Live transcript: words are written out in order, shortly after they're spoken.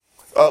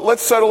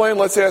Let's settle in.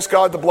 Let's ask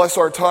God to bless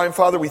our time.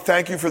 Father, we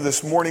thank you for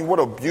this morning. What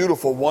a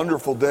beautiful,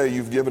 wonderful day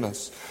you've given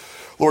us.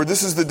 Lord,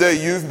 this is the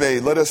day you've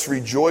made. Let us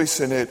rejoice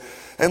in it.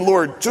 And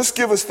Lord, just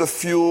give us the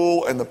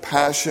fuel and the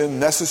passion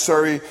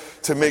necessary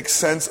to make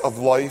sense of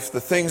life,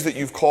 the things that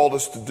you've called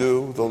us to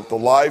do, the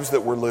lives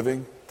that we're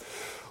living.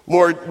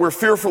 Lord, we're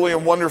fearfully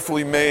and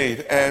wonderfully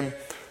made. And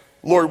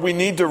Lord, we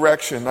need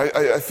direction.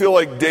 I feel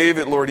like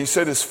David, Lord, he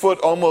said his foot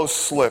almost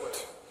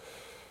slipped.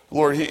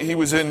 Lord, he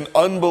was in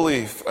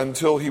unbelief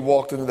until he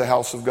walked into the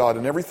house of God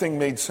and everything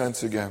made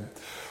sense again.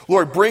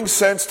 Lord, bring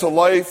sense to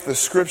life, the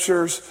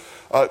scriptures.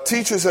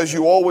 Teach us as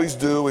you always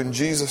do. In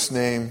Jesus'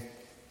 name,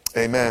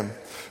 amen.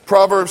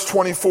 Proverbs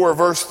 24,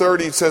 verse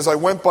 30, it says, I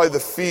went by the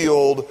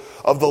field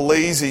of the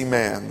lazy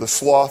man, the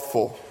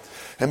slothful,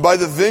 and by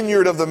the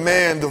vineyard of the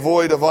man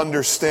devoid of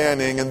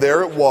understanding, and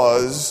there it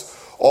was,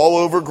 all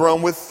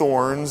overgrown with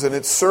thorns, and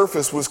its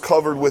surface was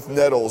covered with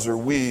nettles or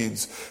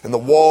weeds, and the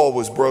wall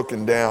was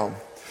broken down.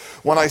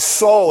 When I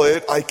saw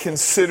it, I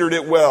considered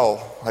it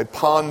well. I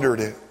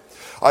pondered it.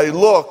 I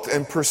looked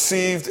and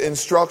perceived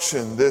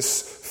instruction.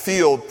 This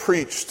field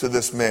preached to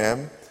this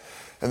man.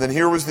 And then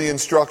here was the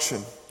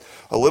instruction.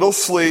 A little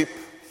sleep,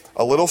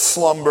 a little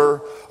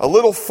slumber, a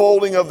little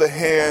folding of the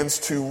hands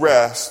to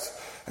rest,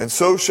 and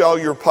so shall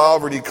your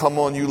poverty come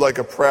on you like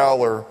a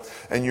prowler,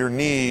 and your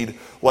need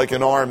like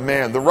an armed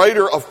man. The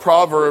writer of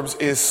Proverbs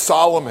is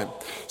Solomon.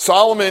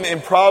 Solomon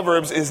in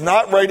Proverbs is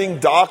not writing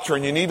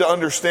doctrine. You need to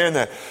understand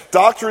that.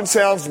 Doctrine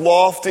sounds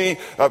lofty.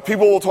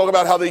 People will talk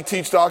about how they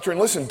teach doctrine.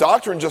 Listen,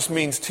 doctrine just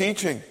means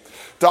teaching.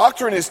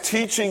 Doctrine is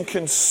teaching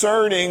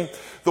concerning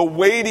the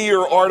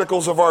weightier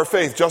articles of our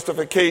faith: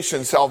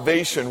 justification,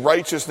 salvation,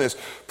 righteousness,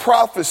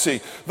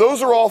 prophecy.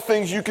 Those are all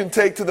things you can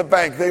take to the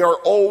bank. They are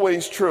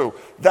always true.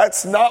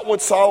 That's not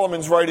what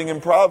Solomon's writing in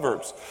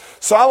Proverbs.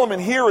 Solomon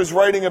here is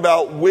writing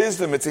about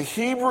wisdom. It's a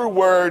Hebrew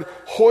word,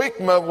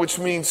 hoikma, which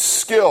means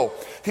skill.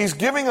 He's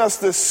giving us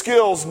the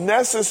skills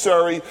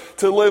necessary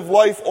to live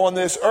life on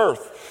this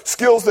earth.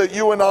 Skills that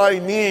you and I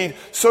need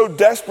so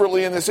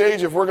desperately in this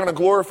age if we're going to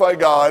glorify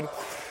God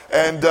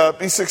and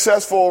be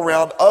successful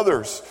around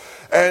others.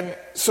 And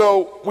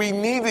so we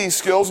need these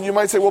skills. And you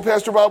might say, well,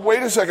 Pastor Bob,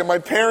 wait a second. My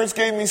parents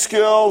gave me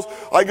skills.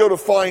 I go to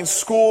fine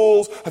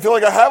schools. I feel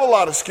like I have a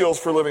lot of skills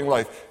for living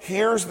life.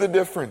 Here's the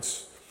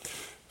difference.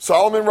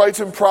 Solomon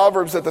writes in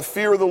Proverbs that the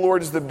fear of the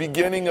Lord is the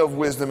beginning of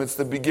wisdom. It's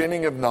the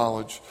beginning of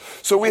knowledge.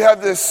 So we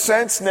have this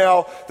sense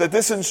now that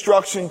this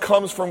instruction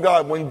comes from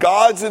God. When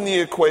God's in the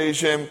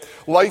equation,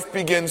 life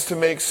begins to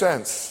make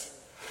sense.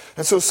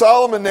 And so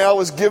Solomon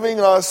now is giving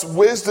us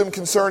wisdom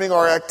concerning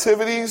our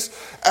activities,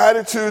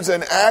 attitudes,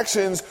 and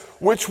actions,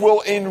 which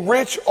will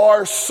enrich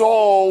our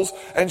souls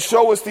and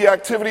show us the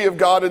activity of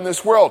God in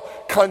this world.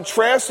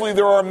 Contrastly,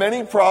 there are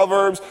many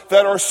proverbs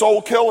that are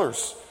soul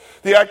killers.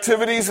 The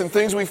activities and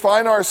things we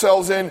find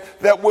ourselves in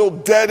that will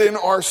deaden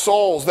our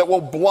souls, that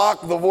will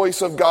block the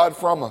voice of God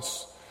from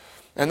us.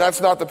 And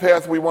that's not the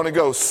path we want to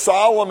go.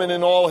 Solomon,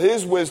 in all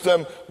his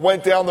wisdom,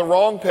 went down the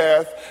wrong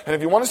path. And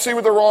if you want to see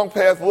what the wrong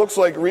path looks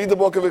like, read the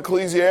book of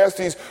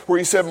Ecclesiastes, where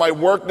he said, my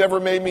work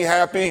never made me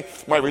happy,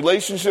 my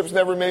relationships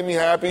never made me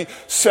happy,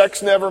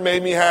 sex never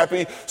made me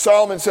happy.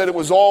 Solomon said it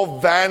was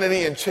all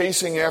vanity and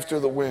chasing after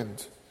the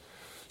wind.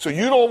 So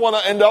you don't want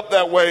to end up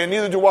that way, and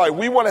neither do I.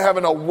 We want to have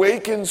an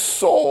awakened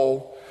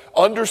soul,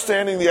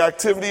 understanding the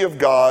activity of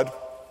God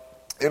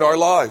in our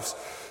lives.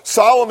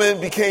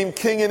 Solomon became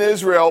king in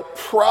Israel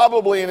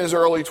probably in his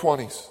early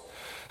 20s.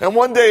 And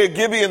one day at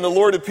Gibeon, the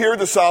Lord appeared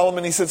to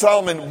Solomon. He said,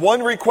 Solomon,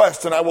 one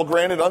request, and I will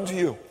grant it unto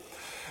you.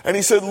 And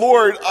he said,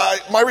 Lord,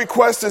 my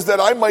request is that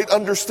I might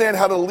understand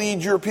how to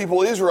lead your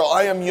people Israel.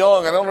 I am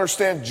young. I don't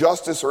understand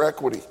justice or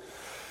equity.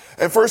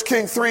 And 1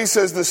 Kings 3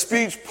 says the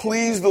speech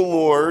pleased the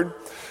Lord,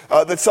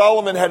 that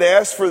Solomon had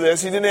asked for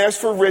this. He didn't ask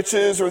for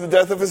riches or the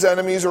death of his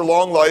enemies or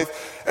long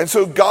life. And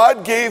so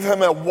God gave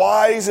him a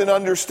wise and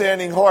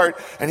understanding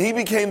heart, and he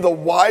became the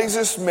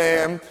wisest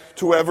man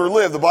to ever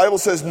live. The Bible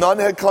says none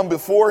had come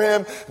before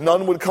him,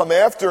 none would come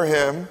after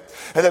him,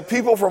 and that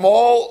people from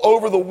all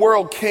over the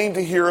world came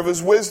to hear of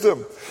his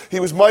wisdom.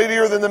 He was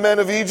mightier than the men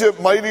of Egypt,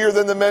 mightier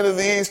than the men of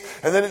the East,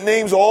 and then it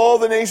names all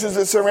the nations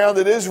that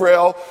surrounded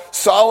Israel.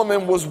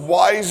 Solomon was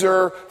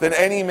wiser than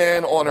any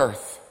man on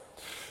earth.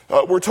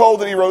 We're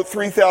told that he wrote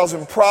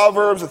 3,000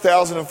 Proverbs,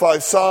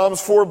 1,005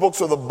 Psalms, 4 books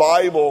of the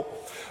Bible.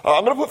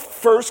 I'm going to put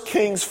 1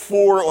 Kings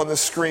 4 on the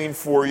screen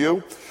for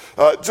you.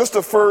 Just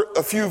a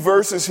few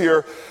verses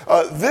here.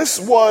 This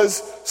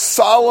was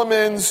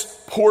Solomon's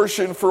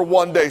portion for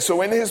one day.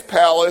 So in his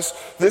palace,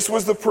 this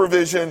was the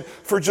provision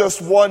for just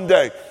one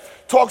day.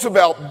 Talks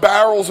about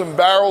barrels and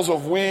barrels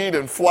of wheat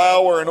and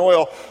flour and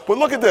oil. But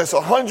look at this,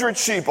 100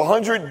 sheep,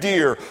 100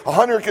 deer,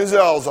 100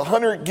 gazelles,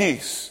 100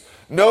 geese.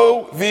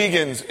 No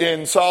vegans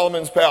in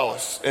Solomon's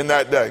palace in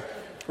that day,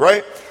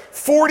 right?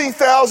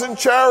 40,000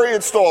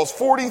 chariot stalls,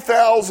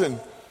 40,000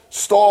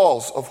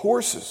 stalls of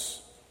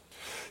horses.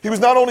 He was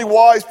not only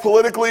wise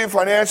politically,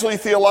 financially,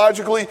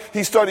 theologically,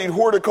 he studied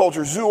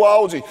horticulture,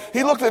 zoology.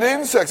 He looked at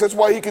insects. That's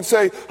why he could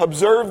say,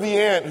 observe the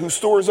ant who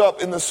stores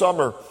up in the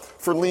summer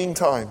for lean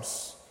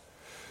times.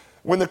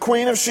 When the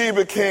Queen of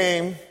Sheba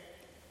came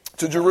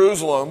to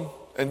Jerusalem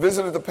and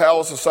visited the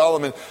palace of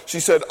Solomon, she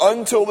said,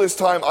 "Until this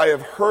time I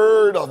have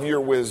heard of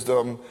your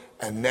wisdom,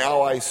 and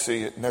now I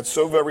see it." And that's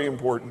so very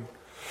important.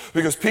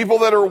 Because people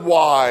that are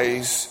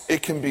wise,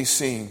 it can be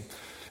seen.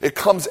 It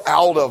comes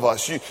out of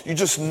us. You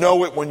just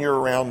know it when you're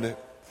around it.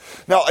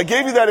 Now, I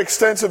gave you that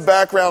extensive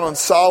background on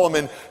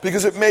Solomon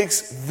because it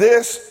makes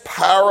this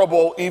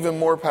parable even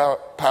more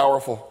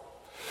powerful.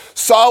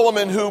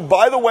 Solomon, who,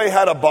 by the way,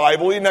 had a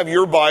Bible. He didn't have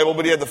your Bible,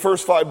 but he had the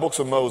first 5 books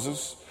of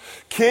Moses.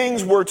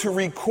 Kings were to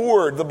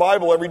record the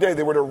Bible every day.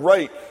 They were to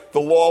write the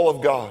law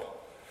of God.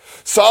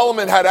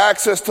 Solomon had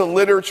access to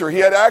literature. He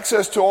had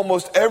access to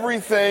almost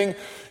everything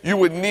you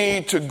would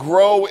need to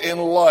grow in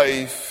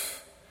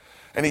life.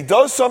 And he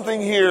does something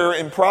here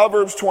in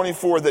Proverbs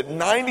 24 that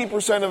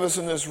 90% of us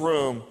in this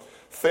room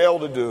fail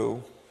to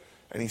do.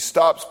 And he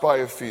stops by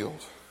a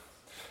field.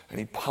 And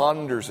he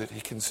ponders it.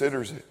 He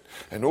considers it.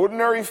 An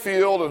ordinary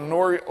field, an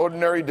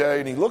ordinary day.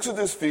 And he looks at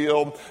this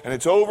field, and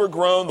it's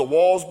overgrown. The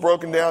wall's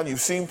broken down. You've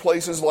seen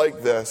places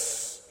like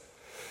this.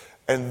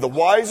 And the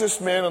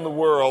wisest man in the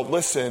world,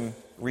 listen,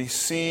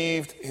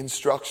 received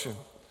instruction.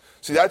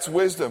 See, that's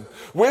wisdom.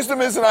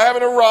 Wisdom isn't, I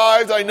haven't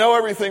arrived, I know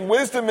everything.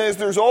 Wisdom is,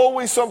 there's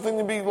always something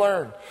to be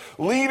learned.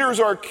 Leaders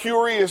are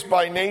curious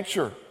by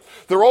nature.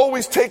 They're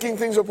always taking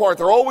things apart.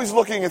 They're always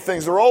looking at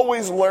things. They're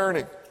always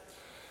learning.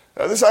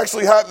 This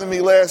actually happened to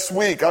me last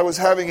week. I was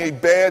having a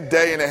bad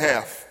day and a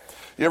half.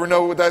 You ever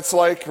know what that's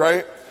like,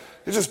 right?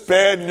 It's just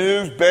bad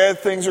news, bad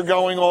things are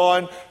going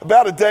on.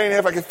 About a day and a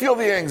half, I could feel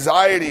the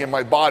anxiety in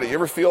my body. You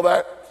ever feel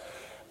that?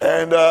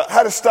 And I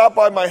had to stop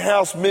by my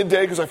house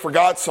midday because I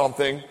forgot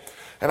something.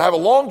 And I have a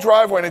long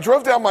driveway, and I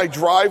drove down my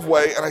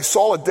driveway, and I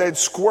saw a dead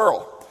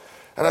squirrel.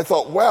 And I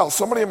thought, wow,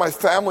 somebody in my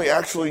family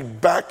actually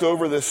backed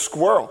over this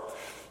squirrel.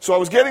 So I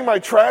was getting my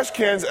trash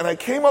cans, and I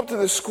came up to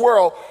this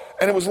squirrel,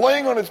 and it was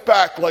laying on its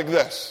back like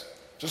this,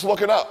 just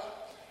looking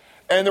up.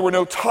 And there were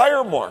no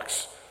tire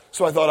marks.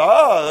 So I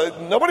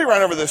thought, nobody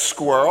ran over this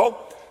squirrel.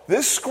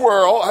 This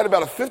squirrel, I had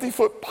about a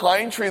 50-foot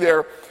pine tree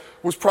there,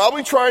 was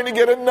probably trying to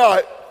get a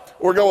nut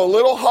or go a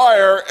little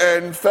higher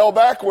and fell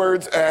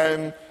backwards,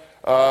 and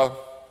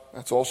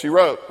that's all she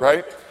wrote,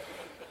 right?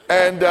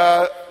 And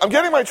I'm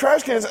getting my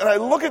trash cans, and I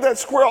look at that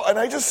squirrel, and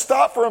I just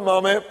stopped for a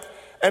moment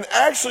and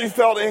actually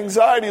felt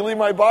anxiety leave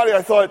my body.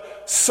 I thought,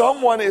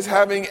 someone is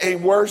having a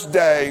worse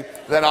day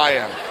than I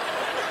am.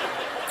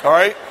 All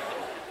right?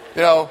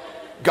 You know,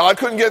 God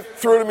couldn't get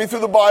through to me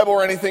through the Bible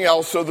or anything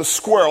else, so the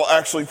squirrel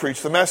actually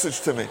preached the message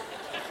to me.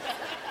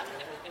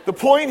 The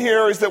point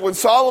here is that when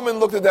Solomon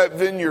looked at that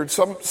vineyard,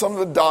 some of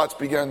the dots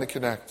began to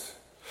connect.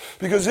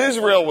 Because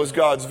Israel was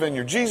God's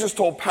vineyard. Jesus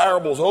told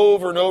parables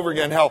over and over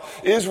again how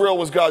Israel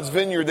was God's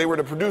vineyard. They were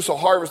to produce a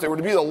harvest. They were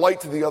to be the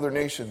light to the other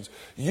nations.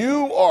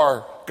 You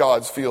are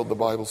God's field, the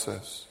Bible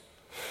says.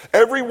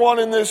 Everyone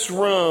in this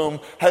room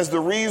has the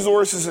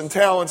resources and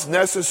talents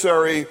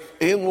necessary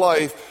in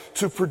life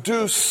to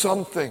produce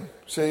something.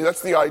 See,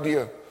 that's the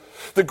idea.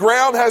 The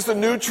ground has the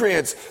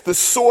nutrients, the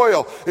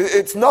soil.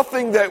 It's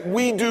nothing that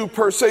we do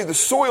per se. The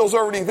soil's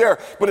already there,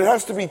 but it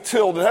has to be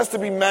tilled. It has to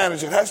be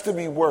managed. It has to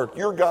be worked.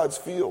 You're God's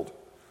field.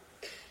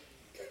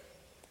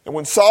 And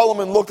when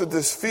Solomon looked at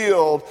this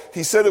field,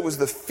 he said it was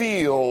the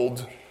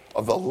field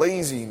of the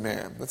lazy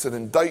man. That's an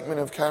indictment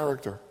of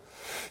character.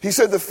 He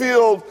said the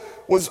field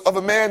was of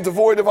a man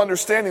devoid of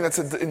understanding. That's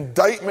an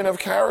indictment of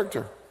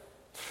character.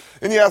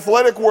 In the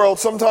athletic world,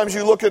 sometimes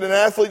you look at an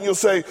athlete and you'll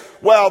say,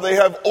 wow, they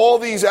have all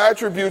these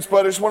attributes,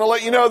 but I just want to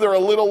let you know they're a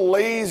little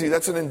lazy.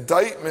 That's an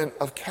indictment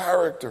of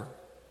character.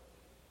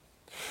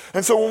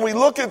 And so when we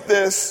look at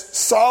this,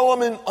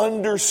 Solomon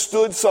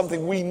understood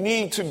something. We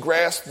need to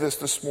grasp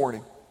this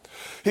morning.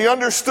 He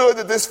understood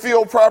that this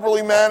field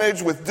properly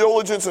managed with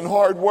diligence and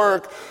hard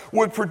work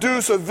would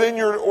produce a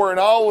vineyard or an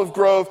olive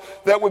grove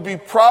that would be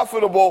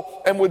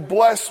profitable and would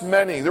bless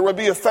many. There would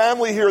be a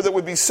family here that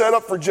would be set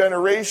up for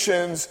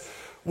generations.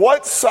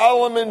 What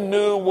Solomon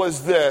knew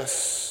was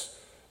this,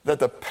 that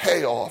the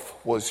payoff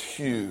was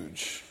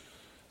huge.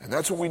 And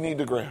that's what we need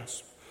to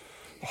grasp.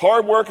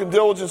 Hard work and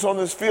diligence on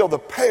this field, the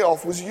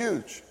payoff was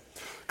huge.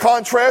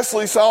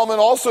 Contrastly, Solomon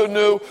also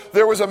knew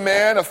there was a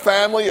man, a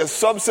family, a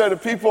subset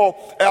of people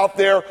out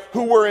there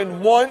who were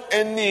in want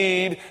and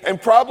need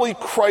and probably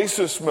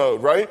crisis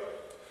mode, right? It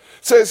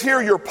says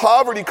here, your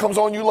poverty comes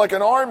on you like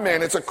an armed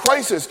man. It's a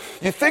crisis.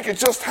 You think it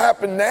just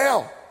happened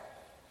now.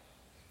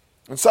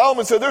 And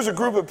Solomon said there's a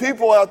group of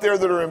people out there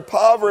that are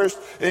impoverished,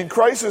 in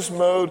crisis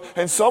mode,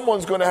 and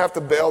someone's going to have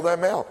to bail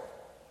them out.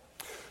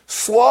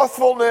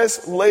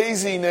 Slothfulness,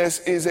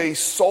 laziness is a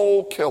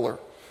soul killer.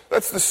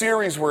 That's the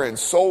series we're in,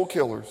 Soul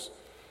Killers.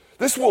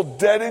 This will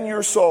deaden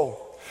your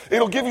soul.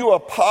 It'll give you a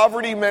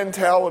poverty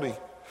mentality.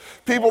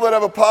 People that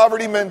have a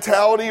poverty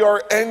mentality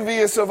are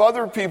envious of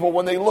other people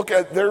when they look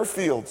at their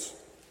fields.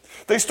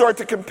 They start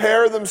to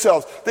compare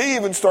themselves. They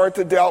even start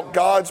to doubt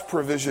God's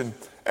provision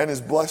and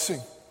His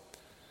blessing.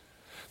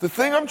 The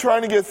thing I'm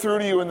trying to get through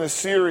to you in this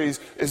series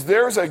is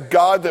there's a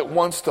God that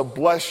wants to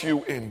bless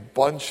you in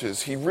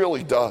bunches. He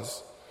really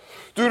does.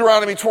 Do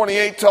Deuteronomy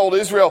 28 told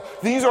Israel,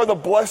 these are the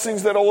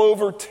blessings that will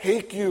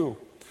overtake you.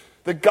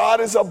 That God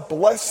is a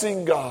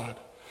blessing God.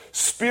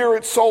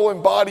 Spirit, soul,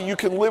 and body, you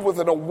can live with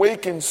an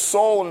awakened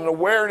soul and an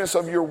awareness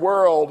of your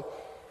world.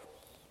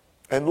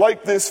 And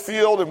like this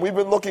field, and we've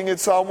been looking at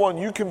Psalm 1,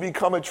 you can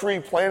become a tree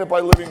planted by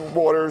living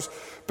waters,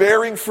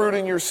 bearing fruit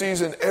in your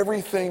season,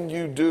 everything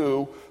you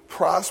do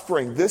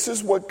prospering. This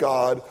is what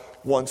God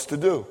wants to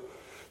do.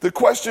 The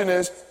question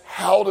is,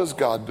 how does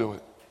God do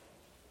it?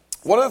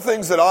 One of the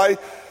things that I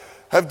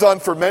have done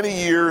for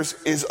many years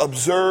is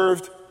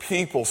observed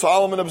people.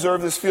 Solomon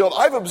observed this field.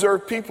 I've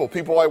observed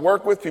people I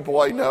work with,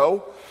 people I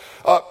know,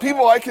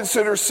 people I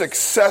consider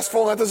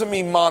successful, and that doesn't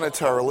mean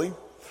monetarily.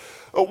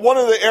 One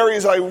of the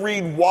areas I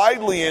read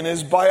widely in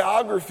is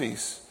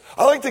biographies.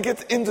 I like to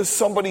get into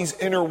somebody's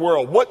inner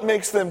world. What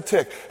makes them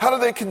tick? How do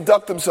they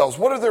conduct themselves?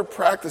 What are their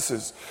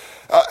practices?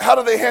 How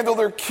do they handle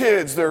their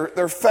kids,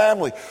 their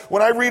family?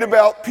 When I read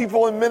about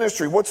people in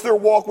ministry, what's their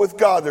walk with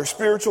God, their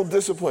spiritual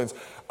disciplines?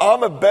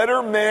 I'm a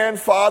better man,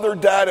 father,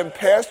 dad, and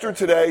pastor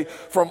today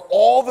from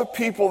all the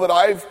people that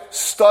I've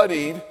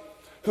studied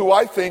who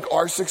I think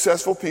are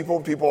successful people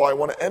and people I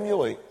want to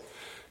emulate.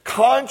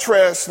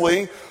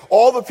 Contrastly,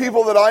 all the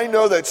people that I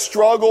know that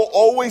struggle,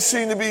 always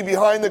seem to be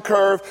behind the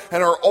curve,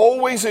 and are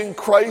always in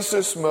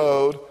crisis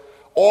mode,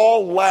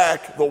 all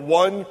lack the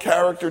one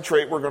character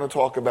trait we're going to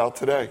talk about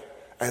today,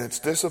 and it's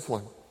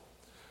discipline.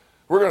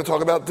 We're going to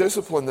talk about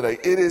discipline today.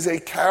 It is a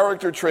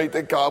character trait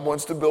that God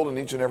wants to build in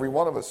each and every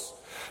one of us.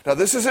 Now,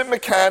 this isn't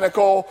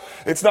mechanical.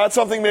 It's not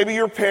something maybe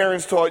your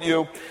parents taught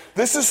you.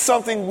 This is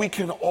something we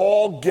can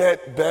all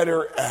get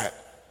better at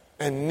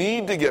and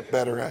need to get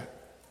better at.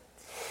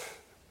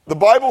 The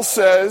Bible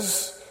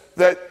says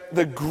that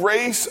the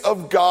grace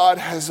of God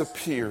has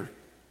appeared.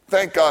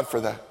 Thank God for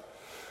that.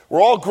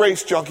 We're all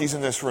grace junkies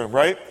in this room,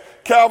 right?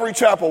 Calvary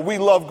Chapel, we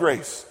love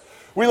grace.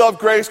 We love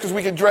grace because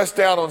we can dress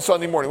down on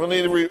Sunday morning. We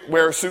don't need to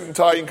wear a suit and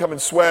tie. You can come in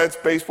sweats,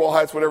 baseball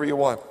hats, whatever you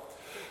want.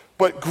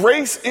 But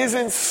grace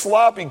isn't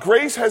sloppy.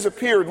 Grace has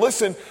appeared,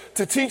 listen,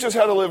 to teach us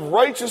how to live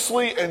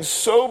righteously and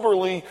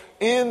soberly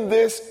in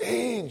this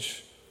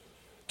age.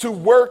 To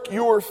work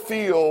your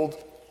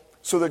field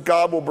so that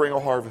God will bring a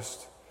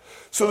harvest.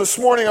 So this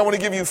morning I want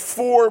to give you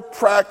 4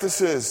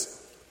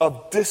 practices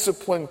of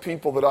disciplined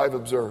people that I've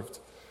observed.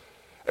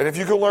 And if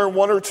you can learn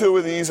 1 or 2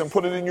 of these and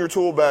put it in your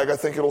tool bag, I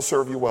think it'll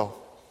serve you well.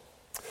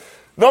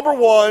 Number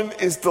 1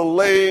 is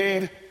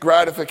delayed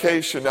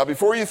gratification. Now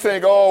before you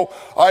think, oh,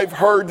 I've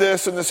heard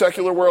this in the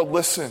secular world,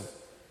 listen.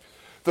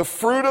 The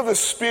fruit of the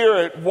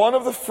Spirit, one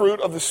of the fruit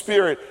of the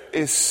Spirit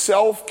is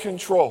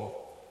self-control.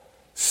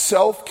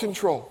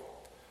 Self-control.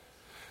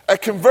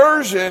 At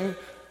conversion,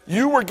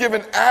 you were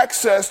given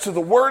access to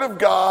the Word of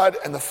God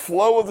and the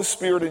flow of the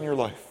Spirit in your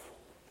life.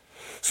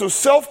 So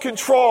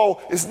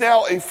self-control is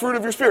now a fruit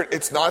of your Spirit.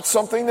 It's not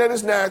something that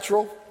is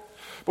natural.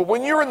 But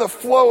when you're in the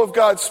flow of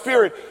God's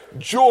Spirit,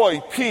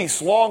 joy,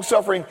 peace,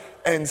 long-suffering,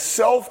 and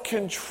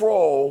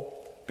self-control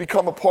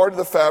become a part of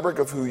the fabric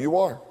of who you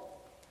are.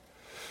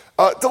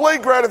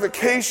 Delayed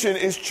gratification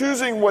is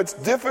choosing what's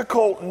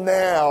difficult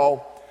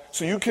now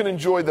so you can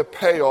enjoy the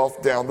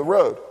payoff down the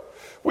road.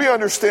 We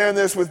understand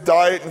this with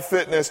diet and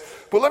fitness,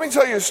 but let me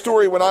tell you a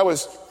story. When I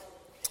was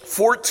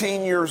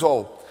 14 years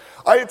old,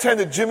 I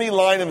attended Jimmy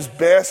Lynam's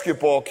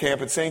basketball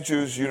camp at St.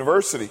 Jude's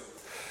University.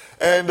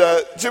 And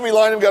Jimmy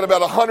Lynam got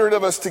about 100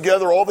 of us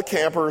together, all the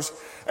campers,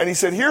 and he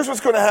said, here's what's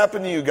going to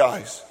happen to you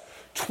guys.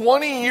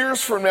 20 years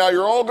from now,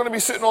 you're all going to be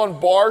sitting on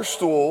bar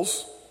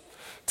stools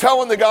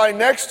telling the guy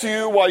next to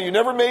you why you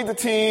never made the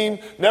team,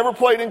 never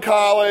played in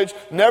college,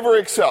 never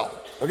excelled,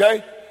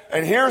 okay?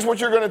 And here's what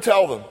you're going to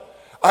tell them.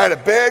 I had a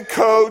bad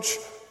coach,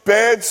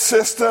 bad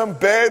system,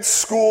 bad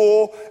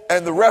school,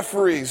 and the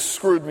referees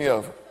screwed me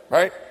over,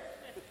 right?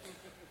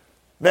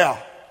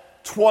 Now,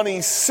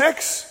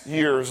 26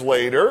 years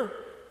later,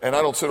 and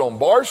I don't sit on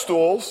bar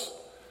stools,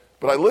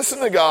 but I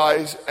listen to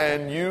guys,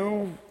 and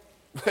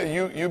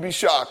you'd be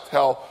shocked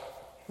how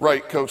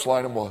right Coach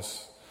Lynam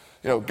was.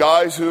 You know,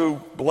 guys who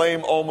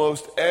blame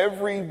almost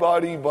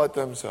everybody but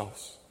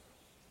themselves.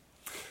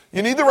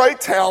 You need the right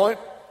talent,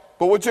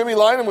 but what Jimmy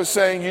Lynam was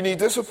saying, you need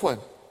discipline.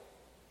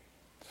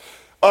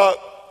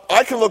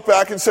 I can look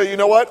back and say, you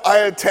know what? I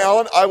had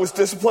talent. I was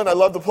disciplined. I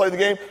loved to play the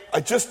game. I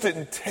just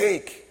didn't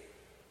take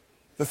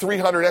the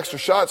 300 extra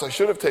shots I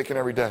should have taken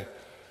every day.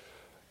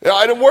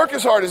 I didn't work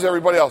as hard as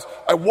everybody else.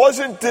 I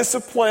wasn't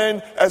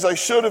disciplined as I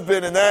should have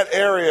been in that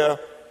area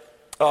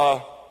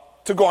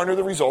to garner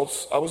the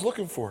results I was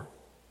looking for.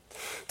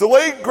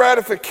 Delayed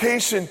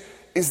gratification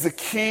is the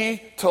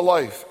key to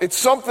life. It's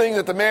something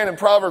that the man in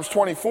Proverbs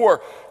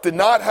 24 did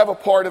not have a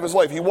part of his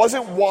life. He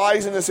wasn't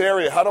wise in this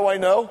area. How do I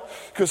know?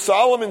 Because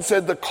Solomon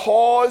said the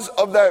cause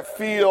of that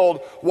field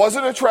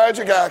wasn't a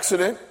tragic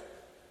accident.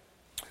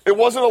 It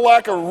wasn't a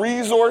lack of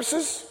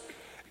resources.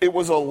 It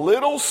was a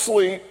little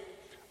sleep,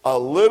 a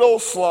little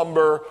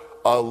slumber,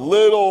 a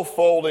little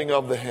folding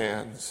of the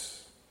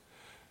hands.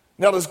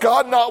 Now, does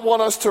God not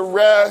want us to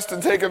rest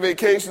and take a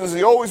vacation? Does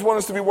he always want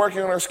us to be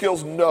working on our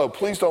skills? No,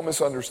 please don't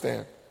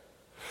misunderstand.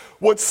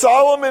 What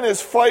Solomon is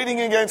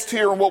fighting against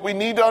here, and what we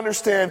need to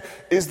understand,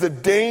 is the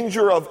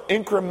danger of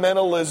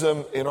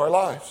incrementalism in our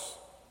lives.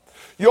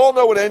 You all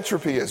know what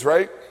entropy is,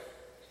 right?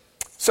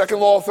 Second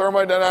law of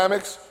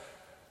thermodynamics.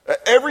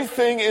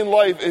 Everything in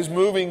life is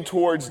moving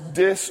towards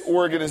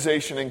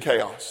disorganization and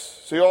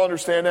chaos. So you all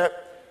understand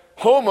that?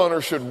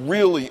 Homeowners should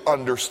really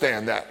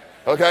understand that,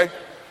 okay?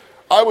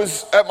 I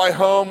was at my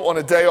home on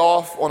a day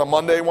off on a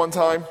Monday one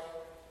time,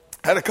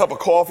 had a cup of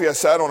coffee, I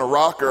sat on a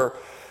rocker,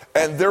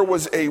 and there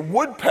was a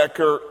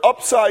woodpecker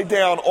upside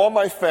down on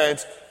my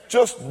fence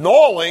just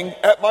gnawing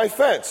at my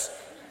fence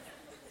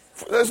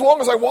as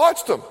long as I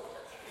watched him.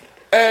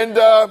 And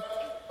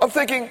I'm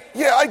thinking,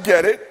 yeah, I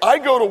get it. I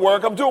go to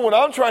work, I'm doing what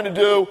I'm trying to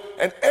do,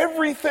 and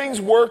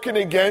everything's working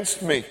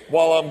against me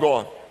while I'm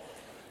gone.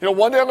 You know,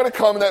 one day I'm going to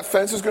come and that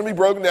fence is going to be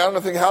broken down, and I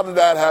think, how did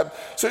that happen?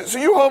 So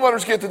you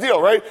homeowners get the deal,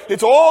 right?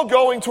 It's all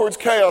going towards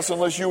chaos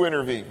unless you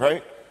intervene,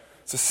 right?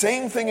 It's the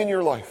same thing in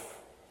your life.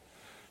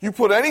 You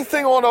put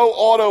anything on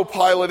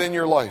autopilot in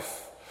your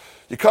life.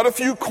 You cut a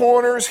few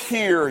corners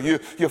here. You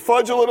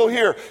fudge a little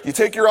here. You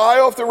take your eye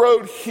off the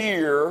road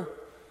here.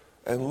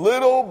 And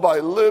little by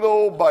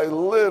little by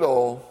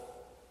little,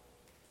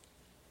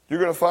 you're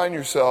going to find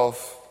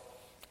yourself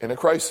in a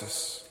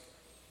crisis.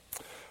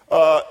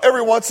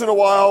 Every once in a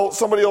while,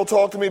 somebody will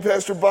talk to me,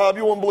 Pastor Bob,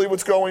 you won't believe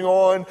what's going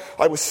on.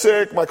 I was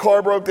sick. My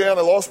car broke down.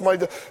 I lost my...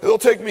 They'll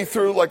take me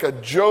through like a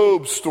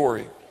Job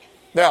story.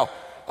 Now,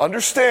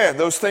 understand,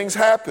 those things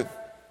happen.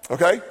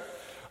 Okay?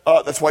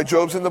 That's why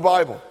Job's in the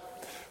Bible.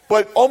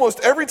 But almost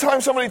every time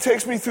somebody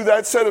takes me through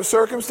that set of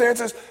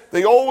circumstances,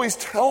 they always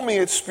tell me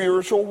it's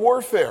spiritual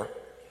warfare.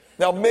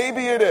 Now,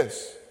 maybe it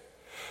is.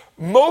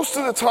 Most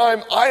of the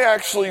time, I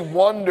actually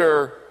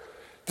wonder,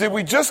 did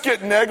we just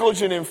get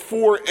negligent in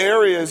 4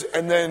 areas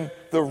and then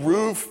the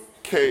roof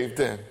caved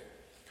in?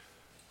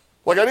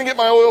 Like, I didn't get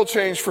my oil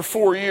changed for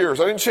 4 years.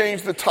 I didn't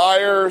change the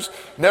tires,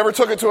 never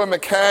took it to a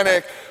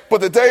mechanic.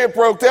 But the day it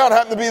broke down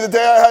happened to be the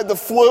day I had the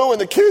flu and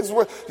the kids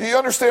were... Do you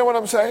understand what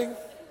I'm saying?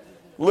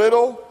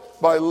 Little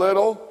by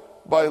little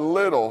by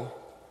little,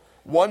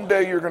 one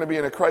day you're going to be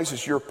in a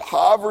crisis. Your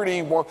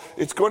poverty,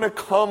 it's going to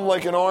come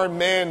like an armed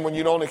man when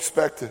you don't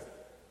expect it.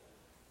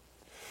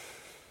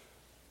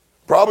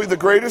 Probably the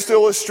greatest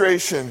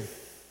illustration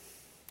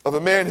of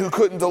a man who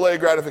couldn't delay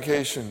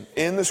gratification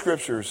in the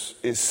scriptures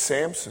is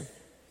Samson.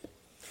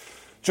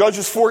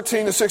 Judges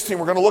 14 to 16,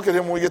 we're going to look at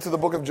him when we get to the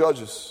book of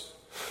Judges.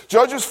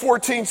 Judges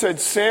 14 said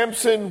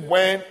Samson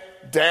went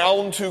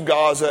down to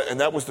Gaza,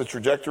 and that was the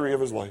trajectory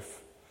of his life.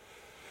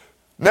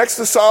 Next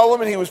to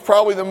Solomon, he was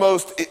probably the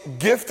most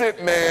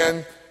gifted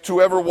man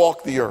to ever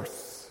walk the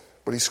earth,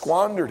 but he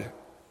squandered it.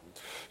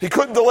 He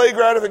couldn't delay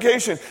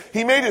gratification.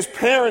 He made his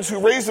parents,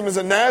 who raised him as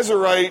a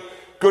Nazarite,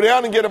 go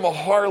down and get him a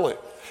harlot.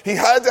 He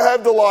had to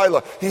have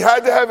Delilah. He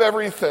had to have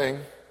everything,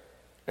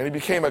 and he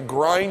became a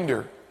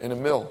grinder in a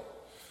mill.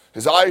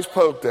 His eyes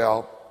poked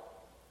out,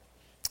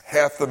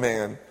 half the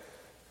man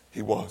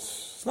he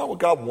was. It's not what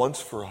God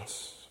wants for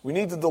us. We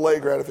need to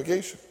delay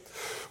gratification.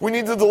 We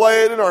need to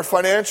delay it in our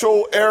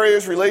financial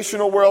areas,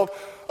 relational world.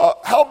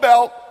 How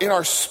about in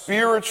our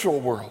spiritual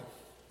world?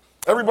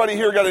 Everybody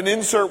here got an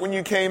insert when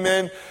you came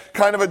in,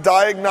 kind of a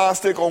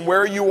diagnostic on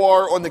where you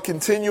are on the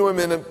continuum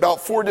in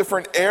about 4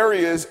 different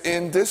areas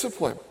in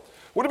discipline.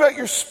 What about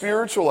your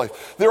spiritual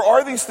life? There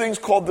are these things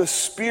called the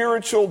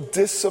spiritual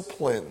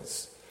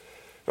disciplines.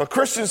 Now,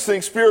 Christians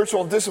think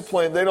spiritual and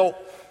discipline,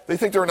 they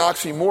think they're an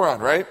oxymoron,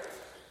 right?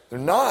 They're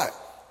not.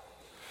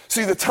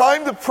 See, the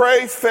time to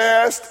pray,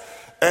 fast,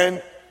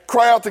 and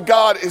cry out to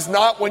God is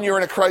not when you're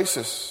in a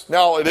crisis.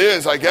 Now, it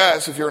is, I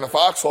guess. If you're in a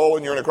foxhole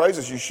and you're in a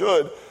crisis, you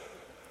should.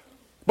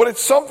 But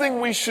it's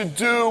something we should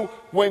do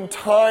when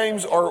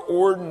times are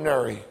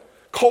ordinary,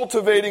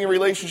 cultivating a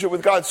relationship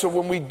with God. So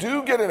when we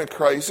do get in a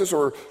crisis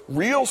or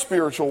real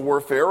spiritual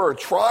warfare or a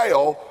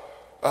trial,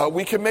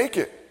 we can make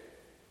it.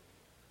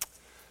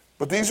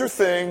 But these are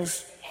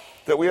things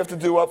that we have to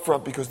do up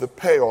front because the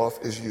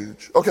payoff is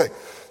huge. Okay,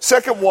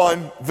 second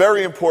one,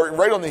 very important,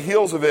 right on the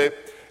heels of it,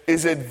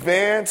 is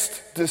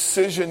advanced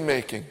decision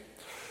making.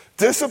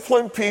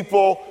 Disciplined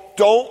people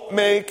don't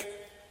make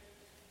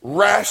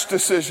rash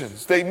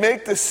decisions. They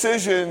make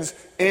decisions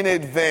in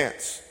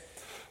advance.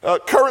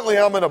 Currently,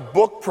 I'm in a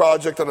book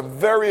project that I'm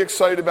very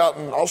excited about,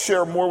 and I'll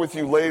share more with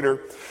you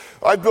later.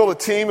 I built a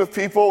team of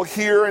people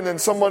here and then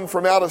someone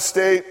from out of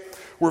state.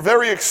 We're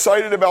very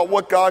excited about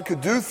what God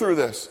could do through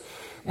this.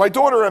 My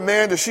daughter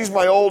Amanda, she's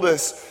my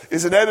oldest,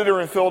 is an editor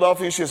in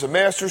Philadelphia. She has a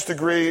master's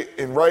degree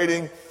in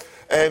writing.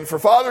 And for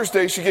Father's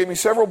Day, she gave me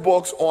several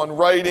books on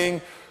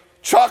writing,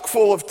 chock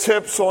full of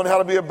tips on how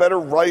to be a better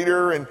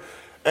writer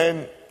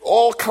and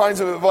all kinds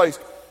of advice.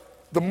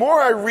 The more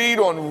I read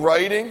on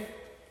writing,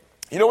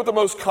 you know what the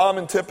most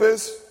common tip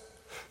is?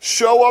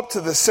 Show up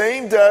to the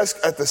same desk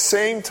at the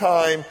same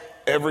time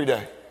every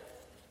day.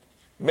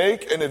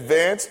 Make an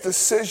advanced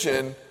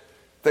decision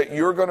that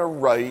you're going to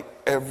write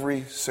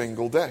every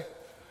single day.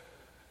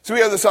 So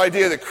we have this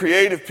idea that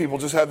creative people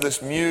just have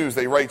this muse.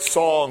 They write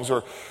songs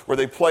or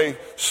they play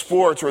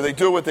sports or they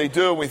do what they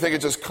do and we think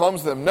it just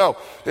comes to them. No,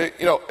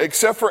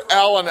 except for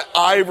Allen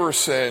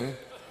Iverson,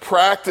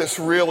 practice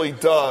really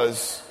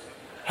does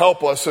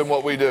help us in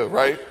what we do,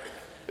 right?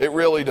 It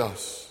really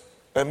does.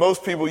 And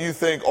most people you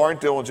think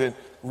aren't diligent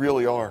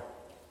really are.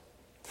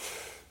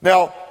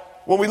 Now,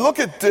 when we look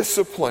at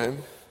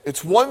discipline,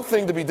 it's one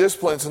thing to be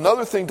disciplined, it's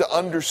another thing to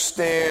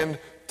understand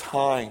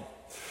time.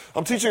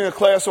 I'm teaching a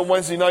class on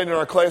Wednesday night, and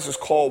our class is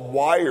called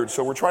Wired.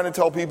 So we're trying to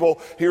tell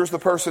people, here's the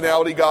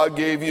personality God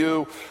gave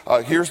you,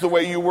 here's the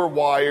way you were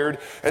wired.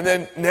 And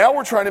then now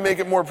we're trying to make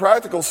it more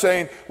practical,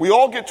 saying we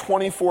all get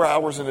 24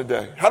 hours in a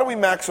day. How do we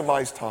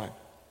maximize time?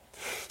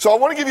 So I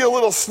want to give you a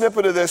little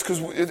snippet of this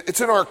because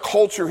it's in our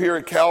culture here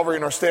at Calvary,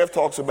 and our staff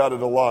talks about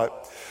it a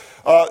lot.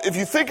 If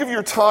you think of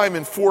your time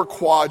in 4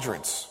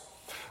 quadrants,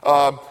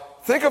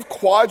 think of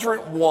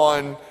quadrant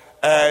 1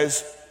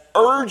 as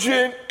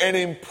urgent and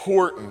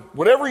important.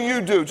 Whatever you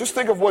do, just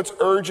think of what's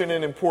urgent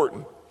and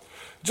important.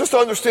 Just to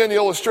understand the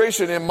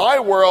illustration, in my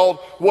world,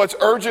 what's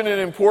urgent and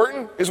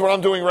important is what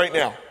I'm doing right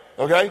now,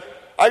 okay?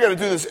 I got to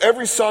do this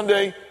every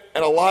Sunday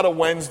and a lot of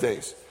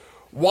Wednesdays.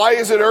 Why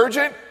is it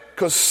urgent?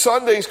 Because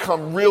Sundays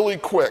come really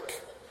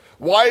quick.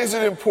 Why is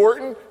it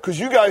important? Because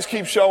you guys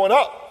keep showing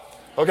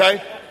up,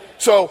 okay?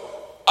 So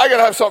I got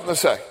to have something to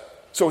say.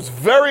 So it's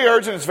very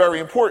urgent, it's very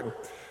important.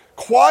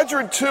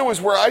 Quadrant 2 is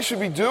where I should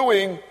be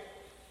doing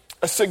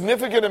a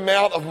significant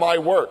amount of my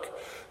work.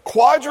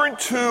 Quadrant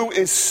 2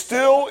 is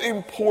still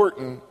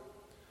important,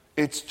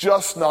 it's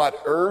just not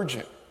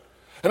urgent.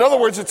 In other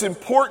words, it's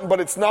important,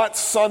 but it's not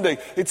Sunday.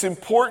 It's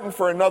important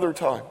for another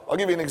time. I'll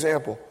give you an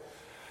example.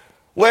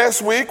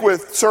 Last week,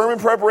 with sermon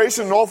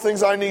preparation and all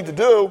things I need to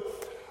do,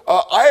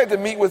 I had to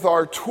meet with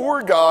our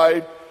tour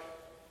guide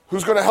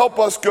who's going to help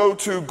us go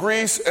to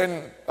Greece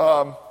and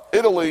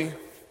Italy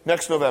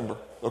next November,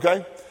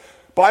 okay?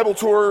 Bible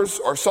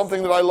tours are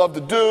something that I love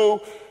to do.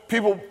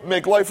 People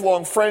make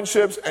lifelong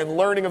friendships, and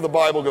learning of the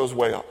Bible goes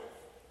way up.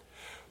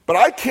 But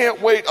I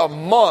can't wait a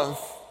month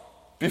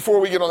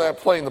before we get on that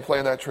plane to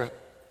plan that trip.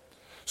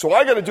 So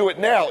I got to do it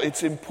now.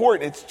 It's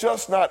important. It's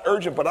just not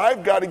urgent, but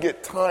I've got to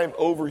get time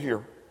over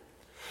here.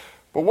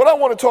 But what I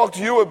want to talk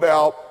to you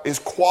about is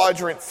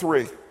quadrant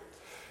 3.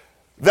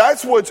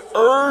 That's what's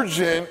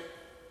urgent,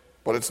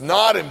 but it's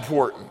not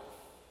important.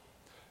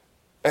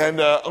 And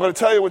I'm going to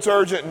tell you what's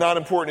urgent and not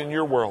important in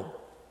your world.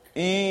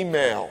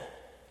 Email.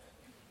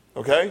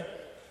 Okay?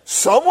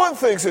 Someone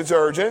thinks it's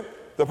urgent,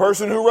 the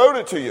person who wrote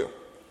it to you.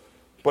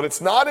 But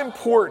it's not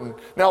important.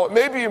 Now, it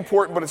may be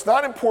important, but it's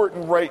not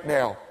important right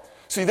now.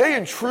 See, they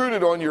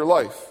intruded on your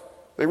life.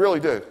 They really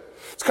did.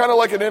 It's kind of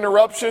like an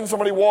interruption.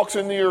 Somebody walks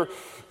into your,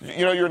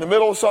 you're in the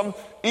middle of something.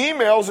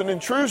 Email's an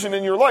intrusion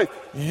in your life.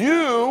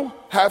 You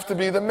have to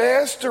be the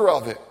master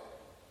of it.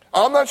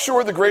 I'm not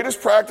sure the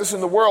greatest practice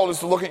in the world is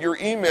to look at your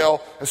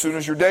email as soon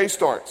as your day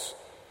starts.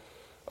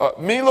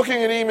 Me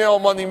looking at email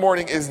Monday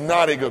morning is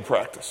not a good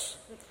practice.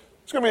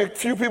 There's going to be a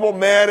few people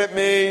mad at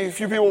me, a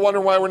few people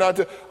wondering why we're not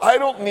doing. I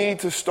don't need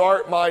to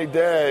start my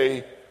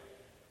day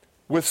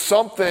with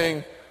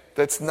something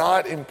that's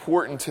not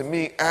important to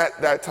me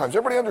at that time. Does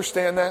everybody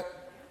understand that?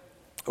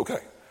 Okay.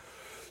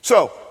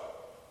 So,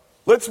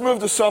 let's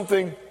move to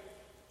something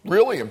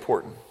really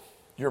important.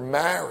 Your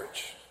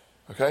marriage.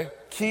 Okay?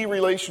 Key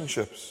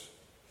relationships.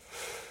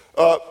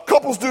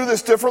 Couples do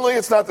this differently.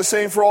 It's not the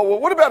same for all. Well,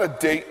 what about a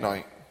date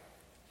night?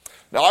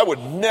 Now, I would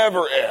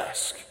never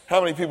ask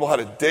how many people had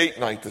a date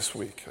night this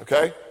week,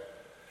 okay?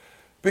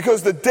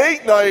 Because the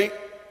date night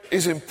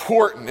is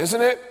important,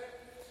 isn't it?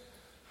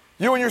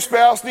 You and your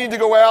spouse need to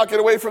go out, get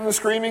away from the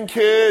screaming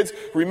kids,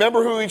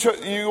 remember who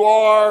you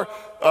are,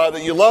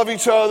 that you love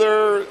each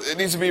other. It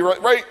needs to be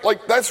right?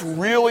 Like, that's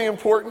really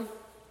important.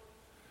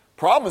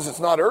 Problem is, it's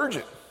not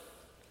urgent.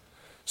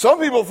 Some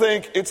people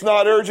think it's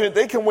not urgent.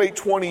 They can wait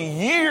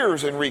 20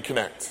 years and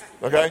reconnect,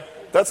 okay?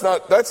 That's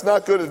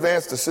not good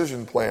advanced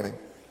decision planning.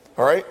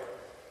 All right?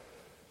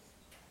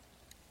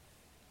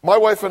 My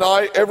wife and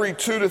I, every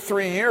 2 to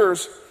 3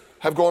 years,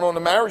 have gone on a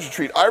marriage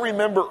retreat. I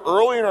remember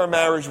early in our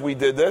marriage we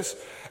did this,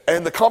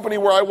 and the company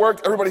where I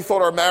worked, everybody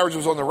thought our marriage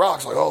was on the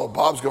rocks. Like, oh,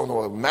 Bob's going to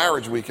a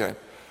marriage weekend.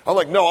 I'm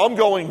like, no, I'm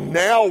going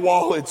now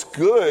while it's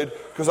good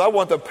because I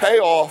want the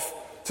payoff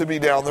to be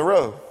down the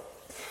road.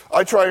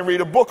 I try and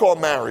read a book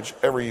on marriage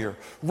every year.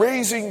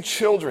 Raising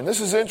children.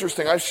 This is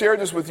interesting. I've shared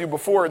this with you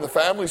before in the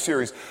family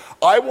series.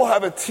 I will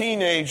have a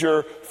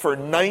teenager for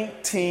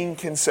 19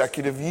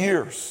 consecutive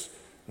years.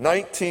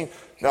 19.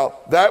 Now,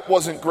 that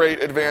wasn't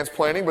great advanced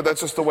planning, but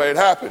that's just the way it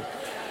happened.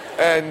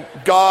 And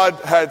God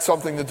had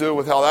something to do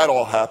with how that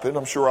all happened.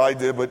 I'm sure I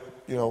did, but,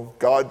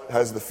 God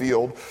has the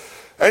field.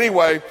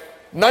 Anyway,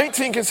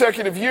 19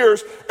 consecutive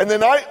years. And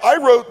then I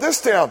wrote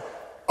this down.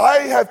 I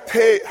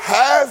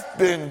have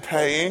been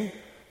paying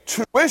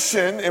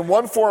tuition in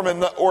one form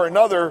or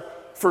another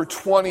for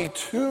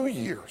 22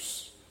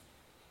 years.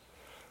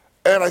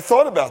 And I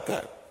thought about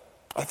that.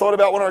 I thought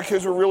about when our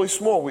kids were really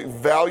small. We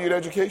valued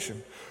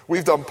education.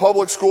 We've done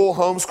public school,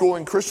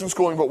 homeschooling, Christian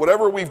schooling, but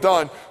whatever we've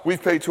done,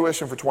 we've paid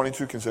tuition for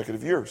 22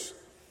 consecutive years.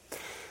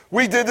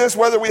 We did this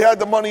whether we had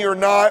the money or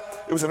not.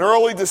 It was an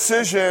early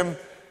decision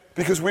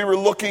because we were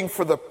looking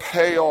for the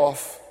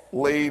payoff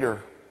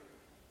later.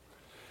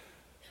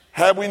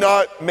 Had we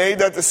not made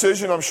that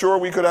decision, I'm sure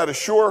we could have had a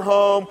sure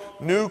home,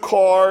 new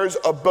cars,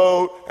 a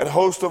boat, and a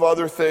host of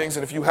other things.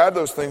 And if you had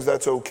those things,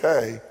 that's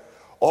okay.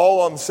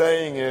 All I'm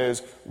saying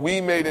is we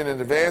made an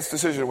advanced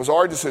decision. It was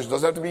our decision. It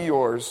doesn't have to be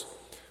yours,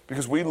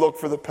 because we look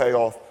for the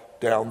payoff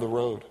down the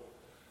road.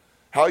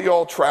 How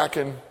y'all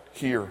tracking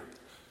here?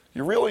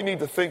 You really need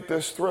to think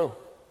this through.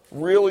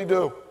 Really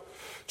do.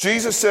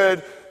 Jesus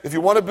said, if you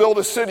want to build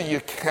a city,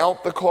 you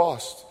count the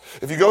cost.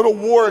 If you go to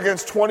war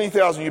against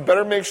 20,000, you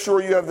better make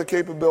sure you have the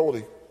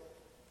capability.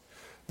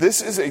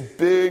 This is a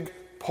big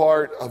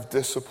part of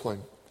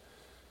discipline.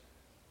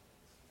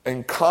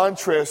 And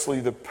contrastly,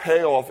 the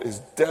payoff is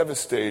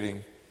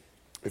devastating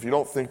if you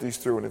don't think these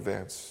through in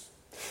advance.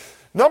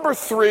 Number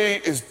 3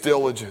 is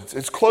diligence.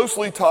 It's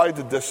closely tied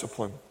to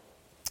discipline.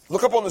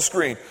 Look up on the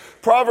screen.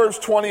 Proverbs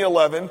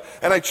 20:11,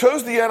 and I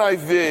chose the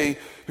NIV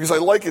because I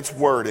like its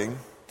wording.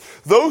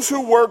 Those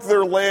who work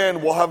their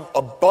land will have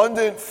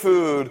abundant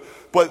food,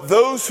 but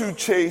those who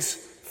chase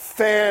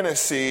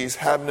fantasies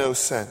have no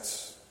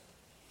sense.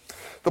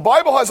 The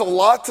Bible has a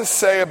lot to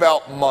say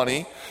about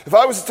money. If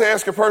I was to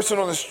ask a person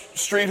on the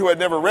street who had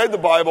never read the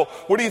Bible,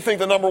 what do you think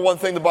the number one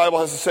thing the Bible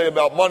has to say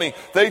about money?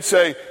 They'd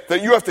say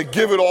that you have to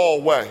give it all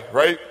away,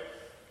 right?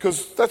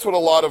 Because that's what a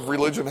lot of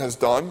religion has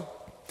done.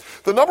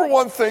 The number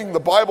one thing the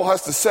Bible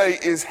has to say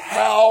is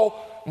how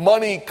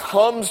money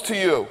comes to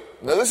you.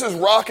 Now, this is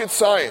rocket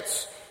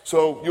science,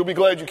 so you'll be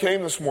glad you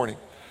came this morning.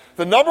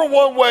 The number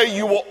one way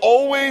you will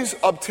always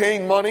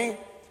obtain money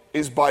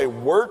is by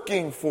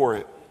working for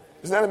it.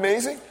 Isn't that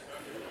amazing?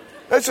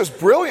 That's just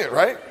brilliant,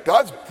 right?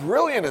 God's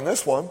brilliant in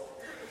this one.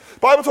 The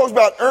Bible talks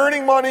about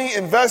earning money,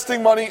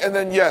 investing money, and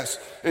then yes,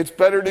 it's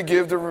better to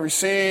give than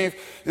receive.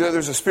 You know,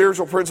 there's a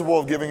spiritual principle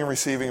of giving and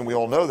receiving, and we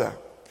all know that.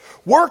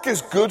 Work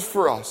is good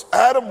for us.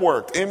 Adam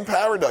worked in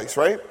paradise,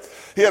 right?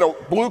 He had a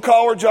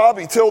blue-collar job.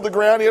 He tilled the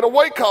ground. He had a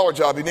white-collar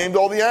job. He named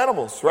all the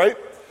animals, right?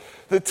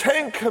 The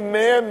 10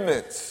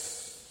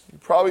 Commandments, you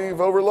probably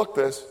have overlooked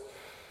this.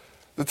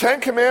 The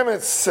 10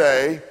 Commandments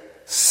say,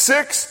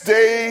 6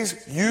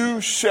 days you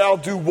shall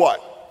do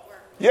what?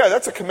 Yeah,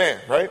 that's a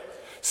command, right?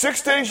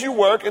 6 days you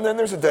work, and then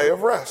there's a day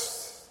of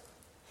rest.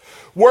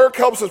 Work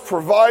helps us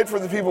provide for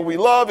the people we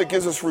love. It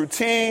gives us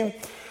routine.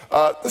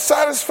 The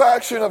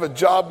satisfaction of a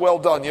job well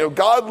done. You know,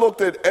 God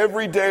looked at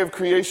every day of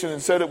creation and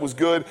said it was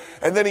good,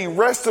 and then he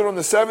rested on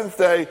the seventh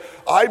day,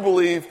 I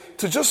believe,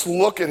 to just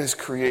look at his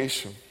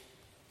creation.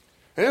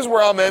 And here's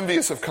where I'm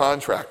envious of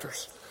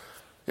contractors.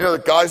 You know, the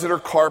guys that are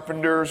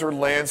carpenters or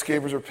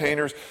landscapers or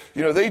painters,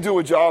 you know, they do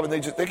a job and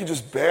they can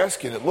just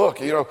bask in it. Look,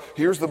 you know,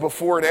 here's the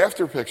before and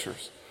after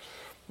pictures.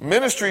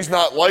 Ministry's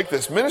not like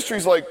this.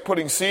 Ministry's like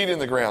putting seed in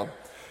the ground.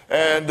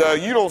 And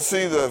you don't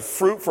see the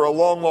fruit for a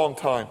long, long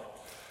time.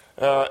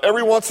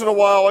 Every once in a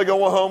while, I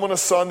go home on a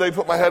Sunday,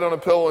 put my head on a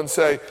pillow and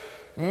say,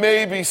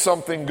 maybe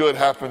something good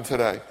happened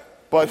today.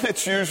 But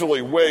it's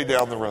usually way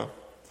down the road.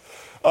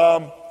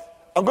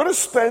 I'm going to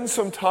spend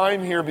some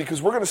time here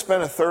because we're going to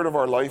spend a third of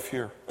our life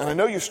here. And I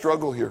know you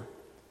struggle here.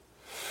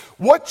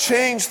 What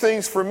changed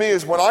things for me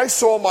is when I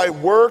saw my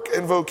work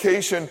and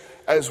vocation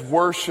as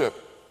worship.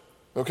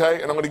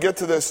 Okay? And I'm going to get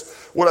to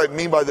this, what I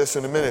mean by this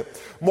in a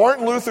minute.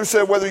 Martin Luther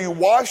said, whether you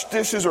wash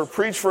dishes or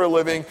preach for a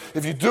living,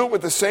 if you do it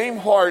with the same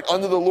heart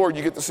unto the Lord,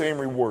 you get the same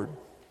reward.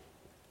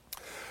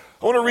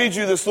 I want to read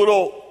you this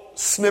little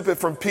snippet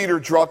from Peter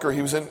Drucker.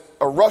 He was a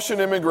Russian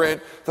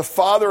immigrant, the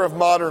father of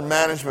modern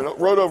management,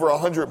 wrote over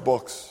 100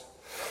 books.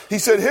 He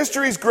said,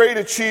 history's great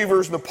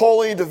achievers,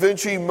 Napoleon, Da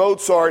Vinci,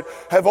 Mozart,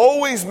 have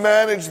always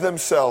managed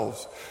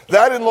themselves.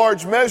 That in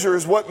large measure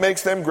is what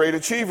makes them great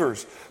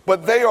achievers.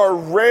 But they are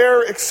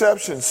rare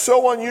exceptions,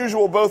 so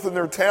unusual both in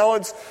their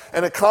talents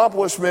and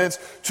accomplishments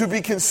to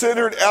be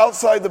considered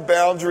outside the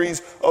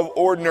boundaries of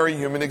ordinary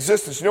human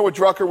existence. You know what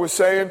Drucker was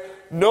saying?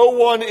 No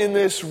one in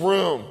this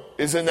room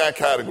is in that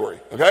category,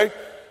 okay?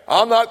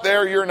 I'm not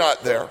there, you're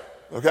not there,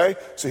 okay?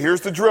 So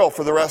here's the drill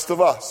for the rest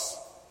of us.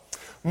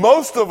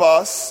 Most of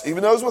us,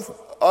 even those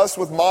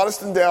with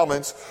modest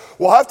endowments,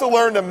 will have to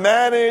learn to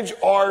manage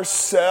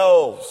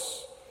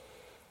ourselves.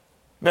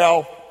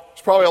 Now,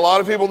 there's probably a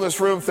lot of people in this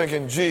room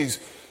thinking, geez,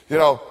 you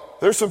know,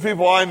 there's some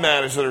people I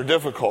manage that are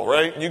difficult,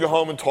 right? And you go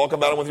home and talk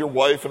about them with your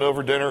wife and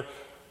over dinner.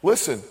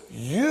 Listen,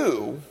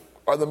 you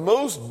are the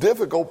most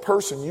difficult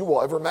person you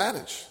will ever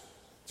manage.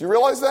 Do you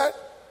realize that?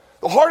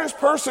 The hardest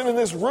person in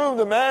this room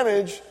to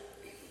manage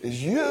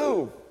is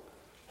you.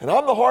 And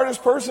I'm the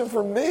hardest person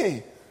for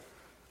me.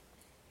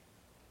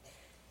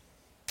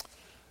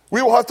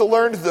 We will have to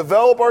learn to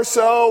develop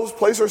ourselves,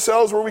 place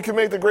ourselves where we can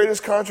make the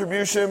greatest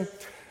contribution,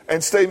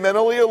 and stay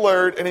mentally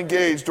alert and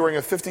engaged during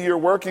a 50-year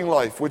working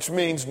life, which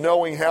means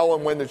knowing how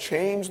and when to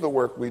change the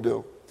work we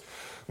do.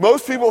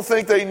 Most people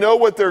think they know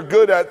what they're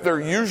good at. They're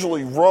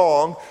usually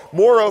wrong.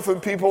 More often,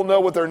 people know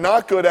what they're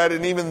not good at,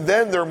 and even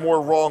then they're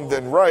more wrong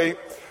than right.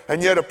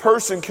 And yet a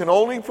person can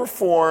only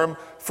perform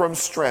from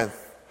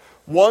strength.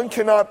 One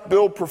cannot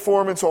build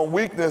performance on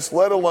weakness,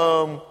 let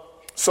alone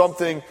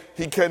something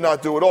he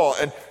cannot do at all.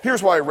 And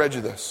here's why I read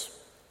you this.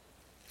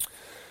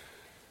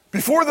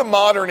 Before the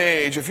modern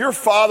age, if your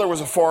father was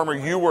a farmer,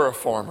 you were a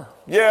farmer.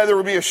 Yeah, there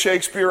would be a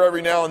Shakespeare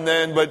every now and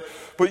then, but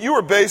you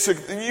were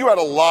you had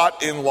a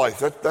lot in life.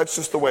 That's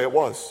just the way it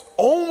was.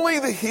 Only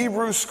the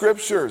Hebrew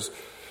Scriptures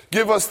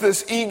give us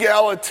this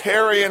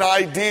egalitarian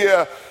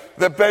idea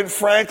that Ben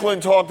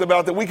Franklin talked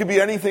about, that we could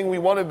be anything we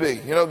want to be.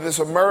 You know, this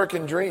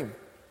American dream.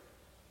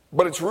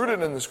 But it's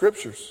rooted in the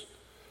Scriptures.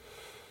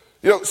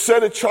 You know,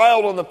 set a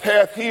child on the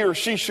path he or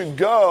she should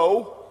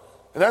go.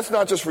 And that's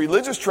not just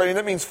religious training.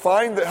 That means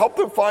help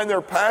them find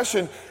their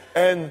passion,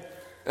 and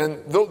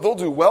they'll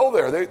do well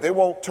there. They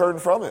won't turn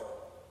from it.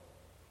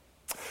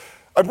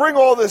 I bring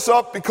all this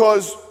up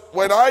because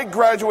when I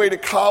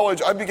graduated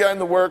college, I began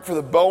to work for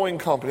the Boeing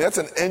Company. That's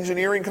an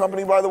engineering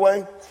company, by the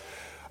way.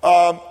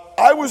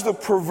 I was the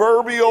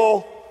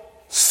proverbial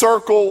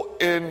circle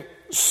in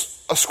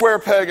a square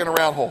peg in a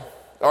round hole.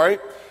 All right?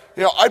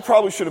 You know, I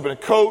probably should have been a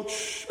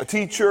coach, a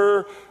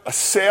teacher, a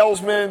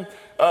salesman,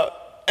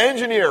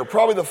 engineer,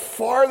 probably the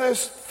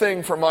farthest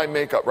thing from my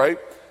makeup, right?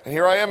 And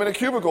here I am in a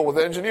cubicle with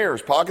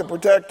engineers, pocket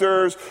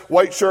protectors,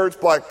 white shirts,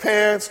 black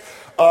pants,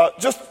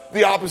 just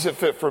the opposite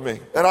fit for me.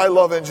 And I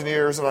love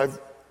engineers, and I've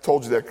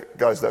told you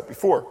guys that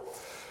before.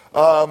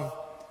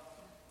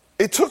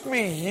 It took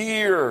me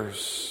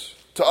years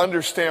to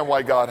understand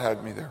why God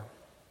had me there.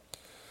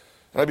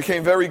 And I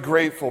became very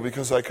grateful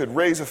because I could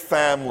raise a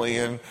family,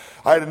 and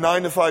I had a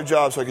 9-to-5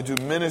 job, so I could do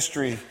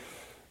ministry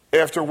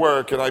after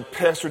work, and I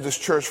pastored this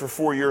church for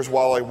 4 years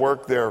while I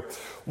worked there.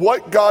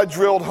 What God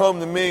drilled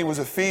home to me was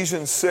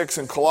Ephesians 6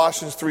 and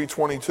Colossians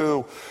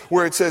 3:22,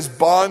 where it says,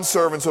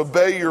 "Bondservants,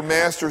 obey your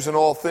masters in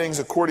all things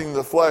according to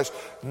the flesh,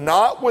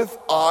 not with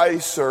eye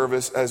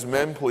service as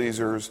men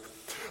pleasers,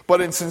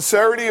 but in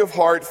sincerity of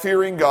heart,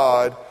 fearing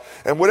God.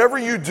 And whatever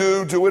you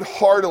do, do it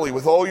heartily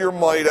with all your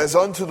might, as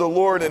unto the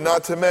Lord and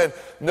not to men,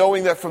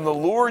 knowing that from the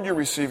Lord you're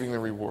receiving the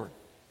reward."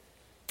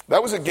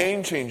 That was a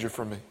game changer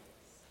for me.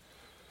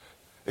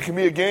 It can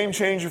be a game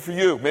changer for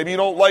you. Maybe you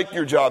don't like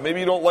your job. Maybe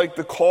you don't like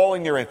the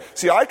calling you're in.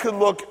 See, I could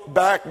look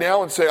back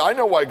now and say, I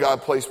know why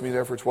God placed me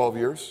there for 12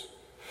 years.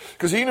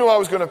 Because He knew I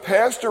was going to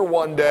pastor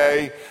one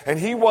day, and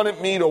He wanted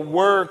me to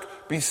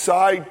work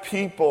beside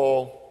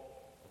people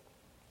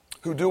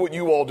who do what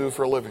you all do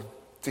for a living.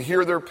 To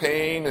hear their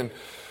pain and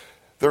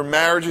their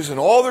marriages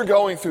and all they're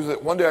going through,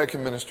 that one day I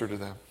can minister to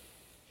them.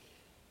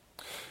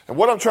 And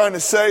what I'm trying to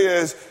say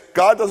is,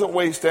 God doesn't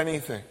waste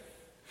anything.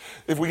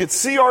 If we could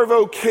see our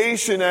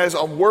vocation as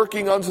I'm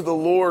working unto the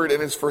Lord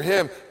and it's for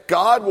Him,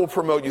 God will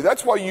promote you.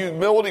 That's why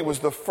humility was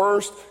the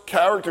first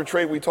character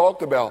trait we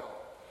talked about.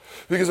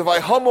 Because if I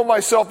humble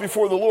myself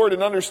before the Lord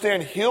and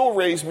understand He'll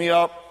raise me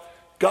up,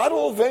 God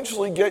will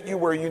eventually get you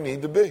where you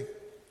need to be.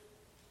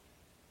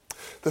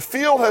 The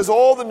field has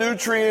all the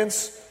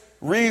nutrients,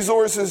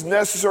 resources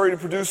necessary to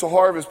produce a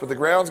harvest, but the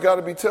ground's got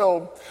to be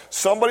tilled.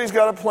 Somebody's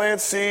got to plant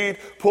seed,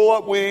 pull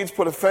up weeds,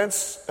 put a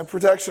fence and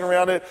protection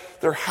around it.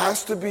 There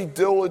has to be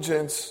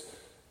diligence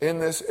in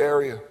this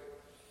area.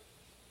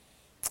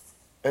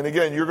 And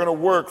again, you're going to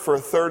work for a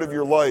third of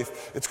your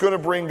life. It's going to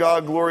bring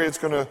God glory. It's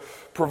going to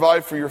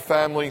provide for your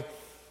family.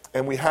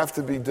 And we have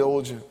to be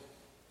diligent.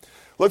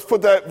 Let's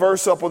put that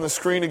verse up on the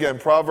screen again.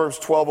 Proverbs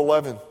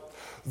 12:11.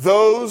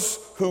 Those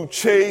who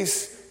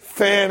chase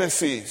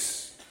fantasies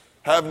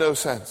have no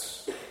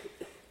sense.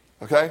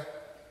 Okay?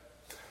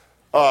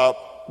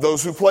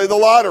 Those who play the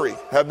lottery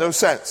have no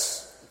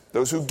sense.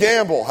 Those who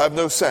gamble have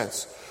no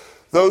sense.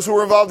 Those who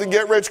are involved in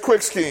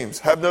get-rich-quick schemes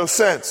have no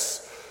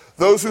sense.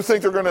 Those who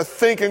think they're going to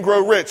think and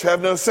grow rich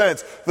have no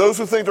sense. Those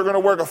who think they're going to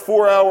work a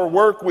 4-hour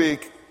work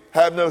week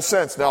have no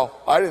sense. Now,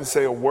 I didn't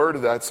say a word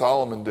of that.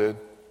 Solomon did,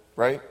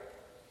 right?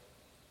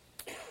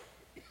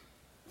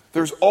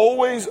 There's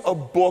always a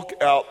book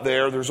out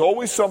there. There's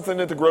always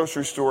something at the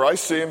grocery store. I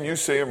see them, you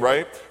see them,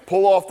 right?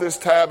 Pull off this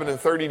tab and in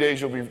 30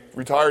 days you'll be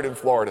retired in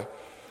Florida,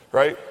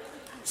 right?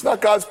 It's not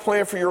God's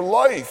plan for your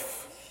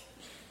life.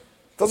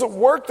 It doesn't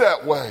work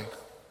that way,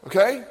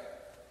 okay?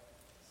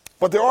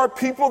 But there are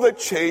people that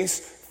chase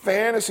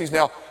fantasies.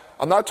 Now,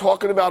 I'm not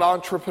talking about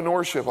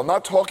entrepreneurship. I'm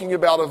not talking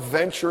about a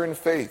venture in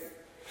faith.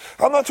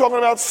 I'm not talking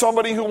about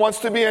somebody who wants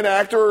to be an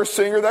actor or a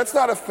singer. That's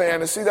not a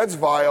fantasy. That's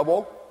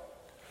viable.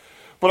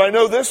 But I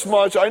know this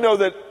much. I know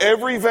that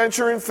every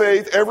venture in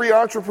faith, every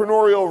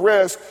entrepreneurial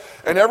risk,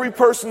 and every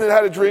person that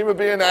had a dream of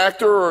being an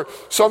actor or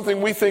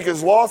something we think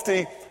is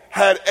lofty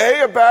had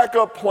a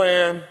backup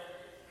plan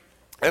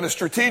and a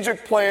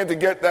strategic plan to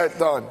get that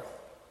done.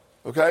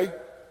 Okay?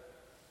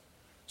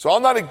 So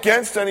I'm not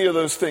against any of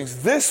those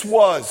things. This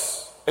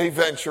was a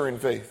venture in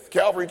faith,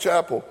 Calvary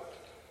Chapel.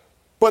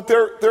 But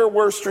there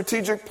were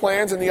strategic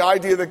plans and the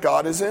idea that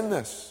God is in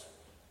this.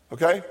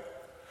 Okay?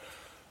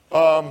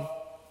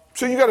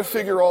 So you got to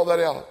figure all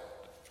that out.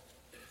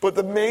 But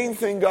the main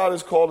thing God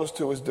has called us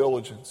to is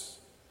diligence.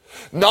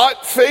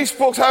 Not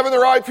Facebook's having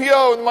their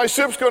IPO and my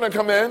ship's going to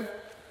come in.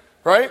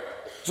 Right?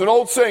 It's an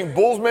old saying,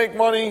 bulls make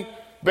money,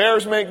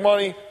 bears make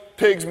money,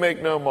 pigs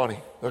make no money.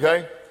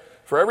 Okay?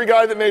 For every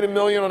guy that made $1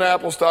 million on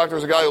Apple stock,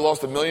 there's a guy who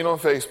lost $1 million on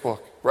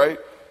Facebook. Right?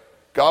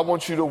 God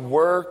wants you to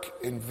work,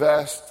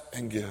 invest,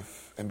 and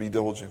give. and be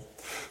diligent.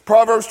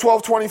 Proverbs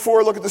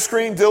 12:24, look at the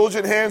screen.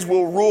 Diligent hands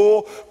will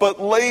rule,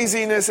 but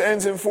laziness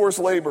ends in forced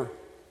labor.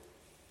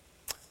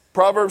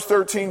 Proverbs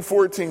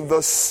 13:14,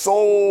 the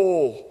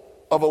soul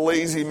of a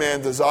lazy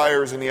man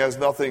desires and he has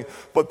nothing,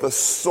 but the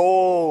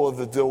soul of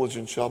the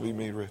diligent shall be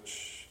made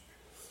rich.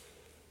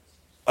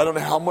 I don't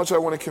know how much I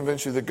want to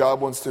convince you that God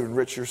wants to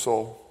enrich your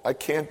soul. I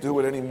can't do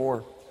it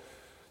anymore.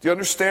 Do you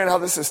understand how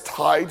this is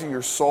tied to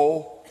your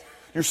soul?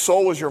 Your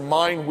soul is your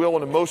mind, will,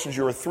 and emotions.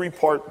 You're a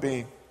three-part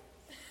being.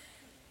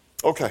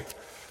 Okay,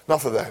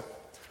 enough of that.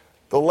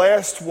 The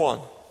last one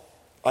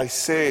I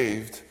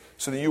saved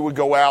so that you would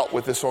go out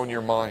with this on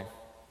your mind.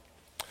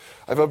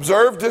 I've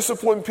observed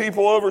disciplined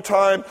people over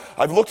time.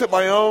 I've looked at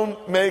my own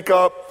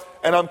makeup,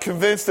 and I'm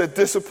convinced that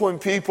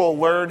disciplined people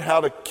learn how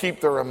to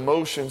keep their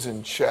emotions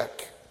in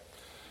check.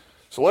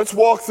 So let's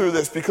walk through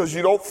this because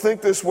you don't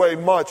think this way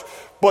much,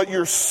 but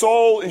your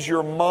soul is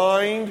your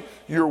mind,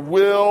 your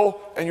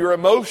will, and your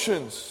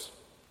emotions.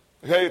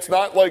 Okay, it's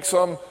not like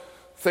some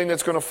thing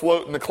that's going to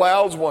float in the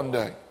clouds one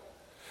day.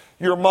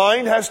 Your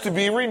mind has to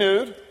be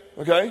renewed,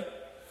 okay?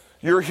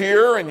 You're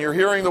here and you're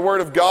hearing the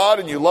word of God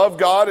and you love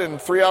God,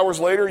 and 3 hours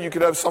later you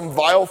could have some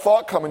vile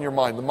thought come in your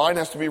mind. The mind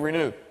has to be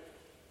renewed.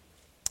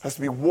 It has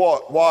to be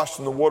washed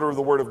in the water of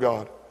the word of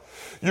God.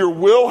 Your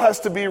will has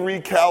to be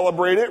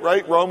recalibrated,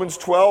 right? Romans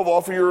 12,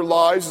 offer your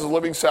lives as a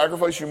living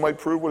sacrifice. You might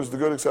prove what is the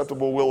good,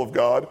 acceptable will of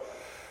God.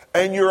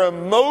 And your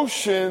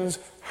emotions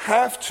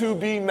have to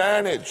be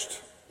managed.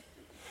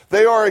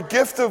 They are a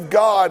gift of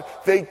God.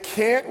 They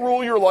can't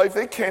rule your life.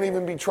 They can't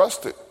even be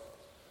trusted.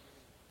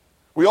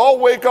 We all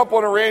wake up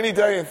on a rainy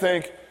day and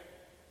think,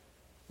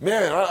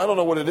 man, I don't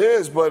know what it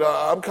is, but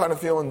I'm kind of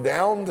feeling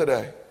down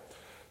today.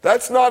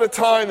 That's not a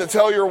time to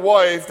tell your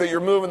wife that you're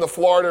moving to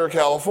Florida or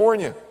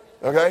California,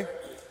 okay?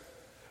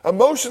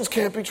 Emotions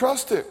can't be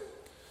trusted.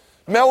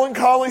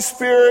 Melancholy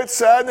spirit,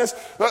 sadness.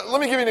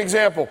 Let me give you an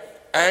example.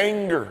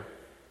 Anger.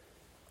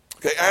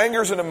 Okay,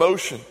 anger is an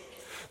emotion.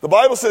 The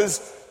Bible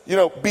says,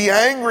 be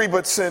angry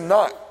but sin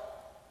not.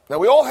 Now,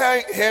 we all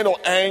handle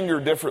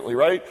anger differently,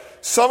 right?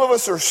 Some of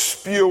us are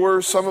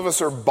spewers, some of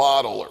us are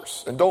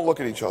bottlers. And don't look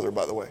at each other,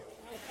 by the way.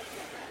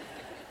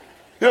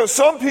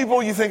 Some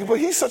people you think, but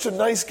he's such a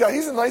nice guy.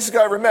 He's the nicest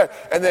guy I ever met.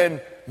 And then,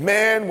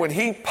 man, when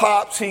he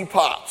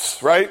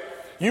pops, right?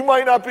 You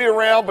might not be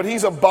around, but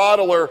he's a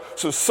bottler,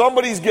 so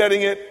somebody's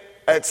getting it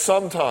at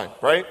some time,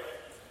 right?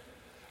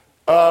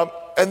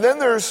 And then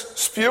there's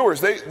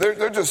spewers.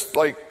 They're just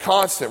like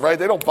constant, right?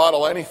 They don't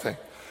bottle anything.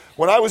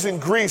 When I was in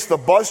Greece, the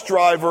bus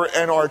driver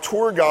and our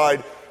tour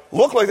guide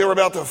looked like they were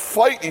about to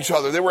fight each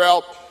other. They were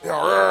out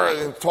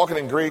talking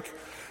in Greek.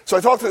 So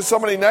I talked to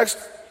somebody next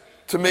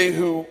to me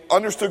who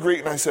understood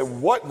Greek, and I said,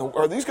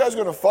 are these guys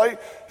going to fight?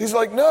 He's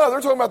like, no,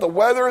 they're talking about the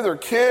weather, their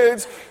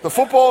kids, the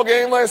football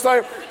game last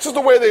night. It's just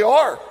the way they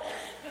are.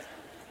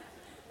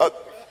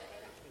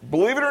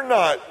 Believe it or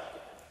not,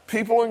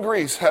 people in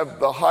Greece have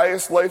the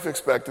highest life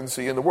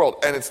expectancy in the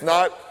world. And it's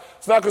not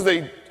because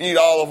they eat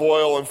olive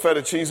oil and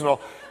feta cheese and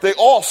all. They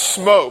all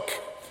smoke.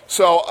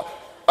 So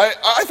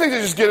I think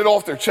they just get it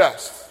off their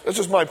chest. That's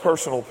just my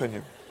personal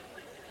opinion.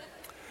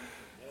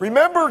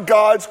 Remember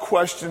God's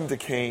question to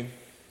Cain?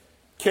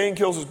 Cain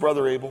kills his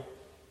brother Abel.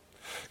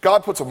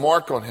 God puts a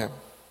mark on him.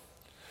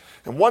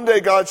 And one day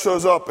God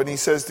shows up and he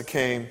says to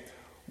Cain,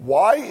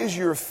 why is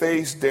your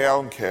face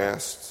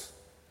downcast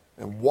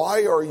and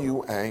why are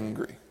you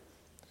angry?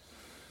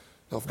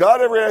 Now, if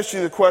God ever asks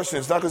you the question,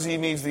 it's not because he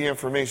needs the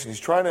information.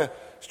 He's trying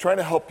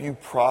to help you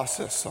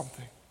process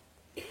something.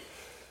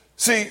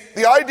 See,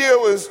 the idea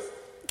was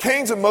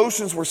Cain's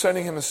emotions were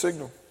sending him a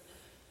signal.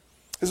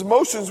 His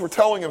emotions were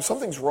telling him,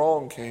 something's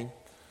wrong, Cain.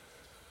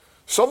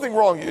 Something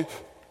wrong.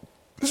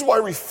 This is why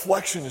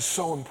reflection is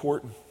so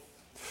important.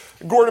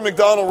 Gordon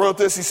MacDonald wrote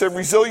this. He said,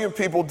 resilient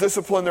people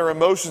discipline their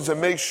emotions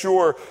and make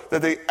sure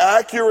that they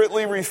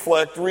accurately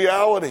reflect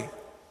reality.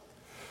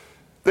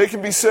 They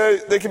can be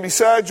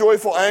sad,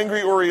 joyful,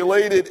 angry, or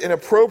elated in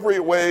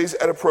appropriate ways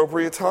at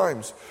appropriate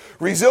times.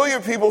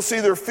 Resilient people see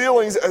their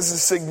feelings as a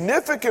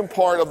significant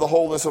part of the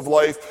wholeness of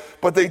life,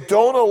 but they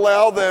don't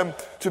allow them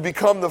to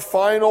become the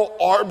final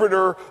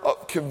arbiter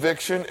of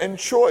conviction and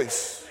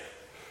choice.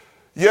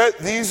 Yet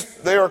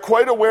they are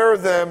quite aware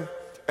of them,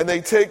 and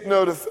they take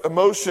note of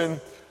emotion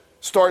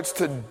starts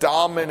to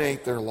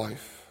dominate their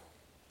life.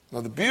 Now,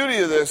 the beauty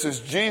of this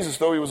is Jesus,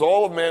 though he was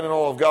all of man and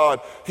all of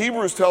God,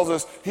 Hebrews tells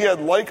us he had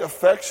like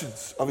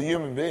affections of a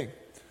human being.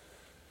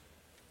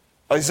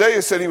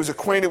 Isaiah said he was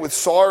acquainted with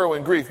sorrow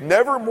and grief,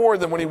 never more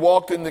than when he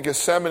walked into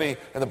Gethsemane,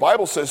 and the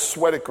Bible says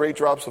sweated great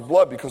drops of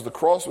blood because the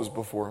cross was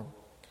before him.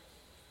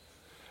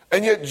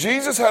 And yet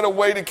Jesus had a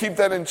way to keep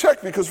that in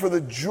check because for the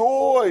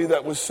joy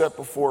that was set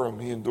before him,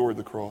 he endured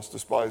the cross,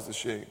 despised the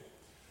shame.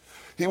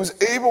 He was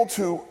able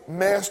to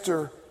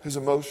master his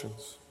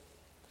emotions.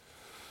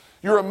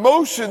 Your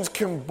emotions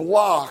can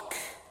block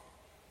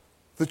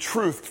the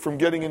truth from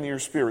getting into your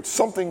spirit.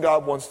 Something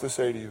God wants to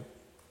say to you.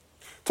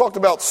 Talked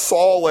about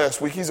Saul last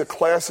week. He's a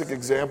classic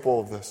example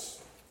of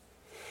this.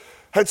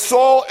 Had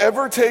Saul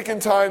ever taken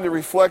time to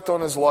reflect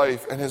on his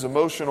life and his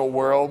emotional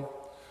world,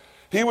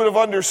 He would have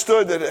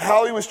understood that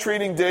how he was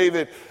treating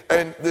David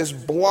and this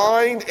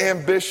blind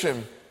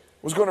ambition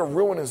was going to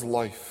ruin his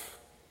life.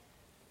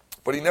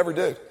 But he never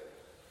did.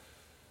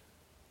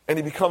 And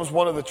he becomes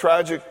one of the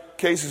tragic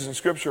cases in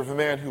Scripture of a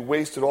man who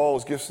wasted all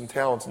his gifts and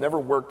talents, never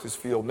worked his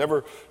field,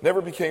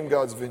 never became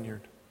God's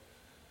vineyard.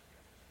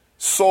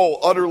 Soul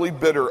utterly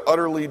bitter,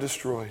 utterly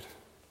destroyed.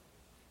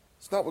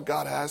 It's not what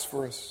God has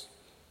for us.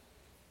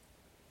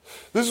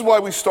 This is why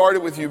we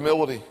started with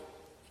humility.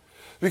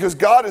 Because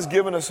God has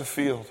given us a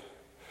field.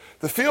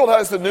 The field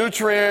has the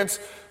nutrients.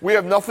 We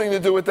have nothing to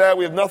do with that.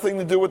 We have nothing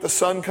to do with the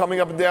sun coming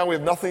up and down. We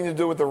have nothing to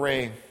do with the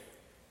rain.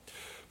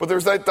 But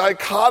there's that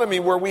dichotomy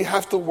where we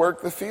have to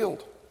work the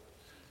field.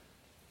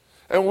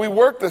 And when we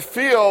work the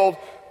field,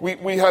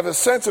 we have a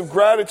sense of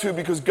gratitude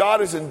because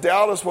God has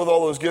endowed us with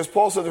all those gifts.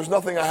 Paul said, there's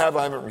nothing I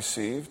haven't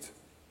received.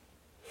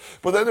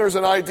 But then there's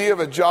an idea of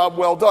a job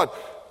well done.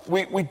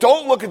 We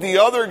don't look at the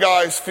other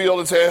guy's field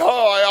and say, oh,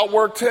 I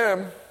outworked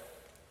him.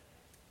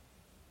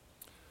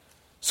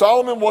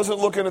 Solomon wasn't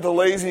looking at the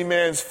lazy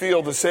man's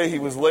field to say he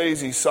was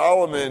lazy.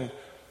 Solomon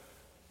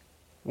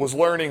was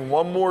learning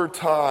one more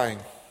time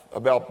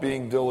about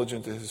being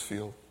diligent to his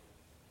field.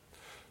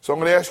 So I'm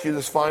going to ask you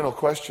this final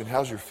question.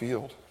 How's your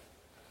field?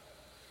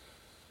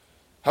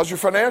 How's your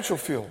financial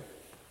field?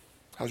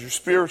 How's your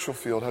spiritual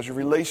field? How's your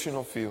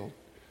relational field?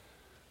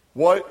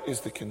 What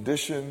is the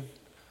condition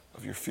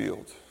of your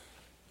field?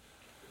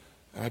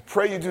 And I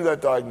pray you do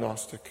that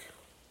diagnostic.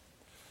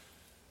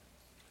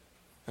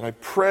 And I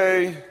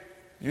pray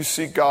you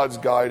seek God's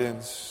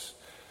guidance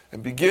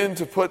and begin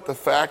to put the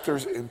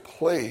factors in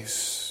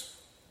place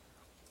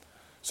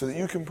so that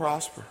you can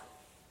prosper.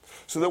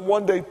 So that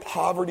one day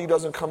poverty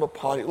doesn't come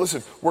upon you.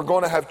 Listen, we're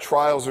going to have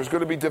trials. There's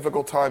going to be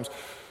difficult times.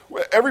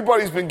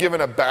 Everybody's been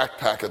given a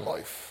backpack in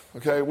life.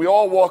 Okay? We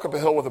all walk up a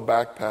hill with a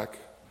backpack.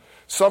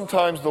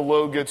 Sometimes the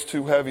load gets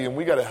too heavy and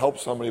we got to help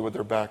somebody with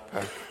their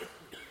backpack.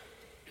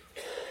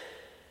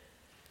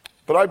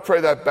 But I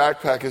pray that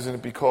backpack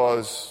isn't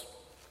because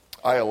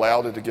I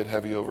allowed it to get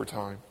heavy over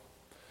time.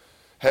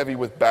 Heavy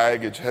with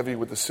baggage, heavy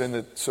with the sin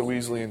that so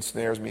easily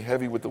ensnares me,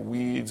 heavy with the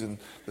weeds and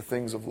the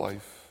things of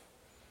life.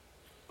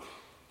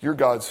 You're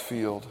God's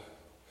field.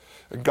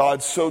 And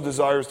God so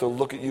desires to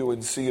look at you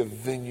and see a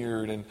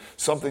vineyard and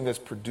something that's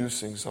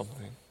producing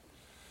something.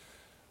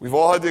 We've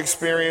all had the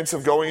experience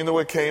of going into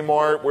a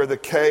Kmart where the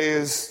K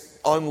is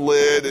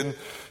unlit and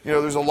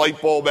there's a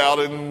light bulb out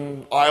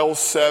in aisle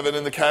 7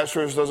 and the cash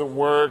register doesn't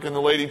work and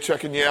the lady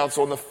checking you out's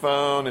on the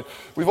phone. And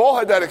we've all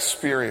had that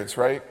experience,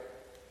 right?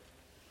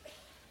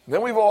 And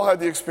then we've all had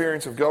the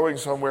experience of going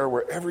somewhere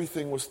where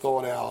everything was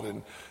thought out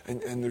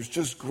and there's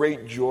just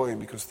great joy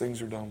because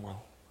things are done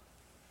well.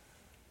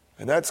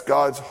 And that's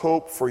God's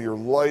hope for your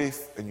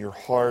life and your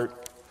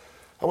heart.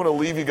 I want to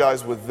leave you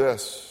guys with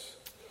this.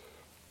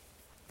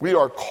 We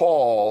are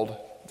called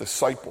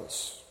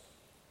disciples.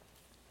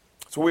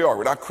 That's what we are.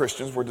 We're not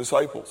Christians, we're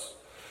disciples.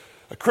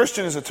 A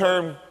Christian is a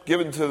term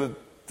given to the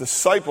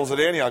disciples at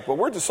Antioch, but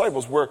we're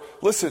disciples. We're,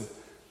 listen,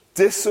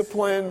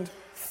 disciplined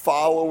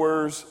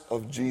followers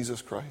of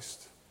Jesus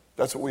Christ.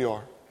 That's what we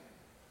are.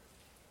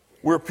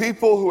 We're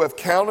people who have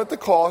counted the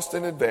cost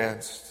in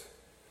advance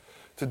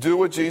to do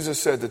what Jesus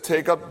said, to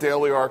take up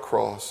daily our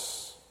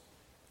cross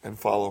and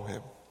follow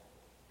him.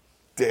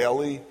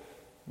 Daily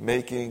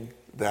making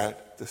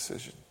that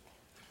decision.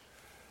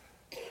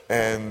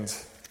 And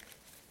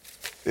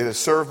it has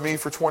served me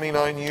for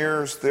 29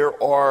 years.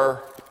 There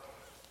are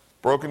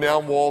broken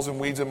down walls and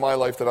weeds in my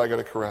life that I got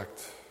to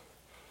correct.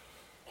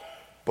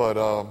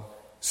 But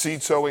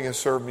seed sowing has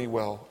served me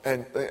well.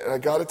 And I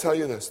got to tell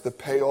you this, the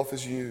payoff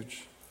is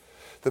huge.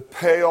 The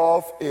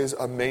payoff is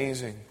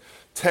amazing.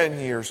 10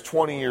 years,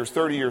 20 years,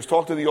 30 years.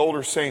 Talk to the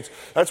older saints.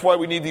 That's why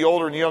we need the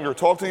older and the younger.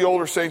 Talk to the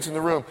older saints in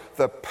the room.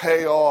 The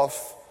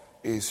payoff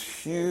is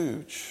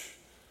huge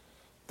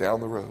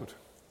down the road.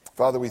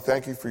 Father, we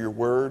thank you for your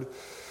word.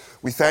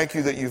 We thank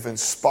you that you've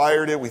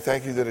inspired it. We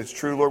thank you that it's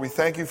true, Lord. We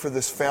thank you for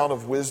this fount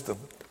of wisdom.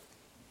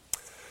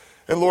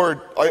 And Lord,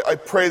 I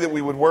pray that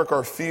we would work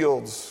our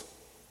fields,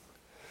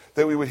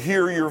 that we would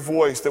hear your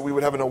voice, that we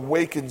would have an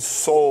awakened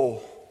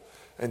soul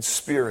and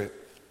spirit,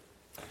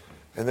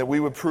 and that we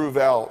would prove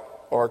out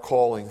our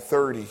calling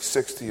 30,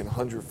 60, and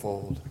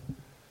 100-fold.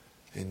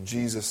 In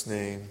Jesus'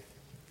 name,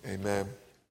 amen.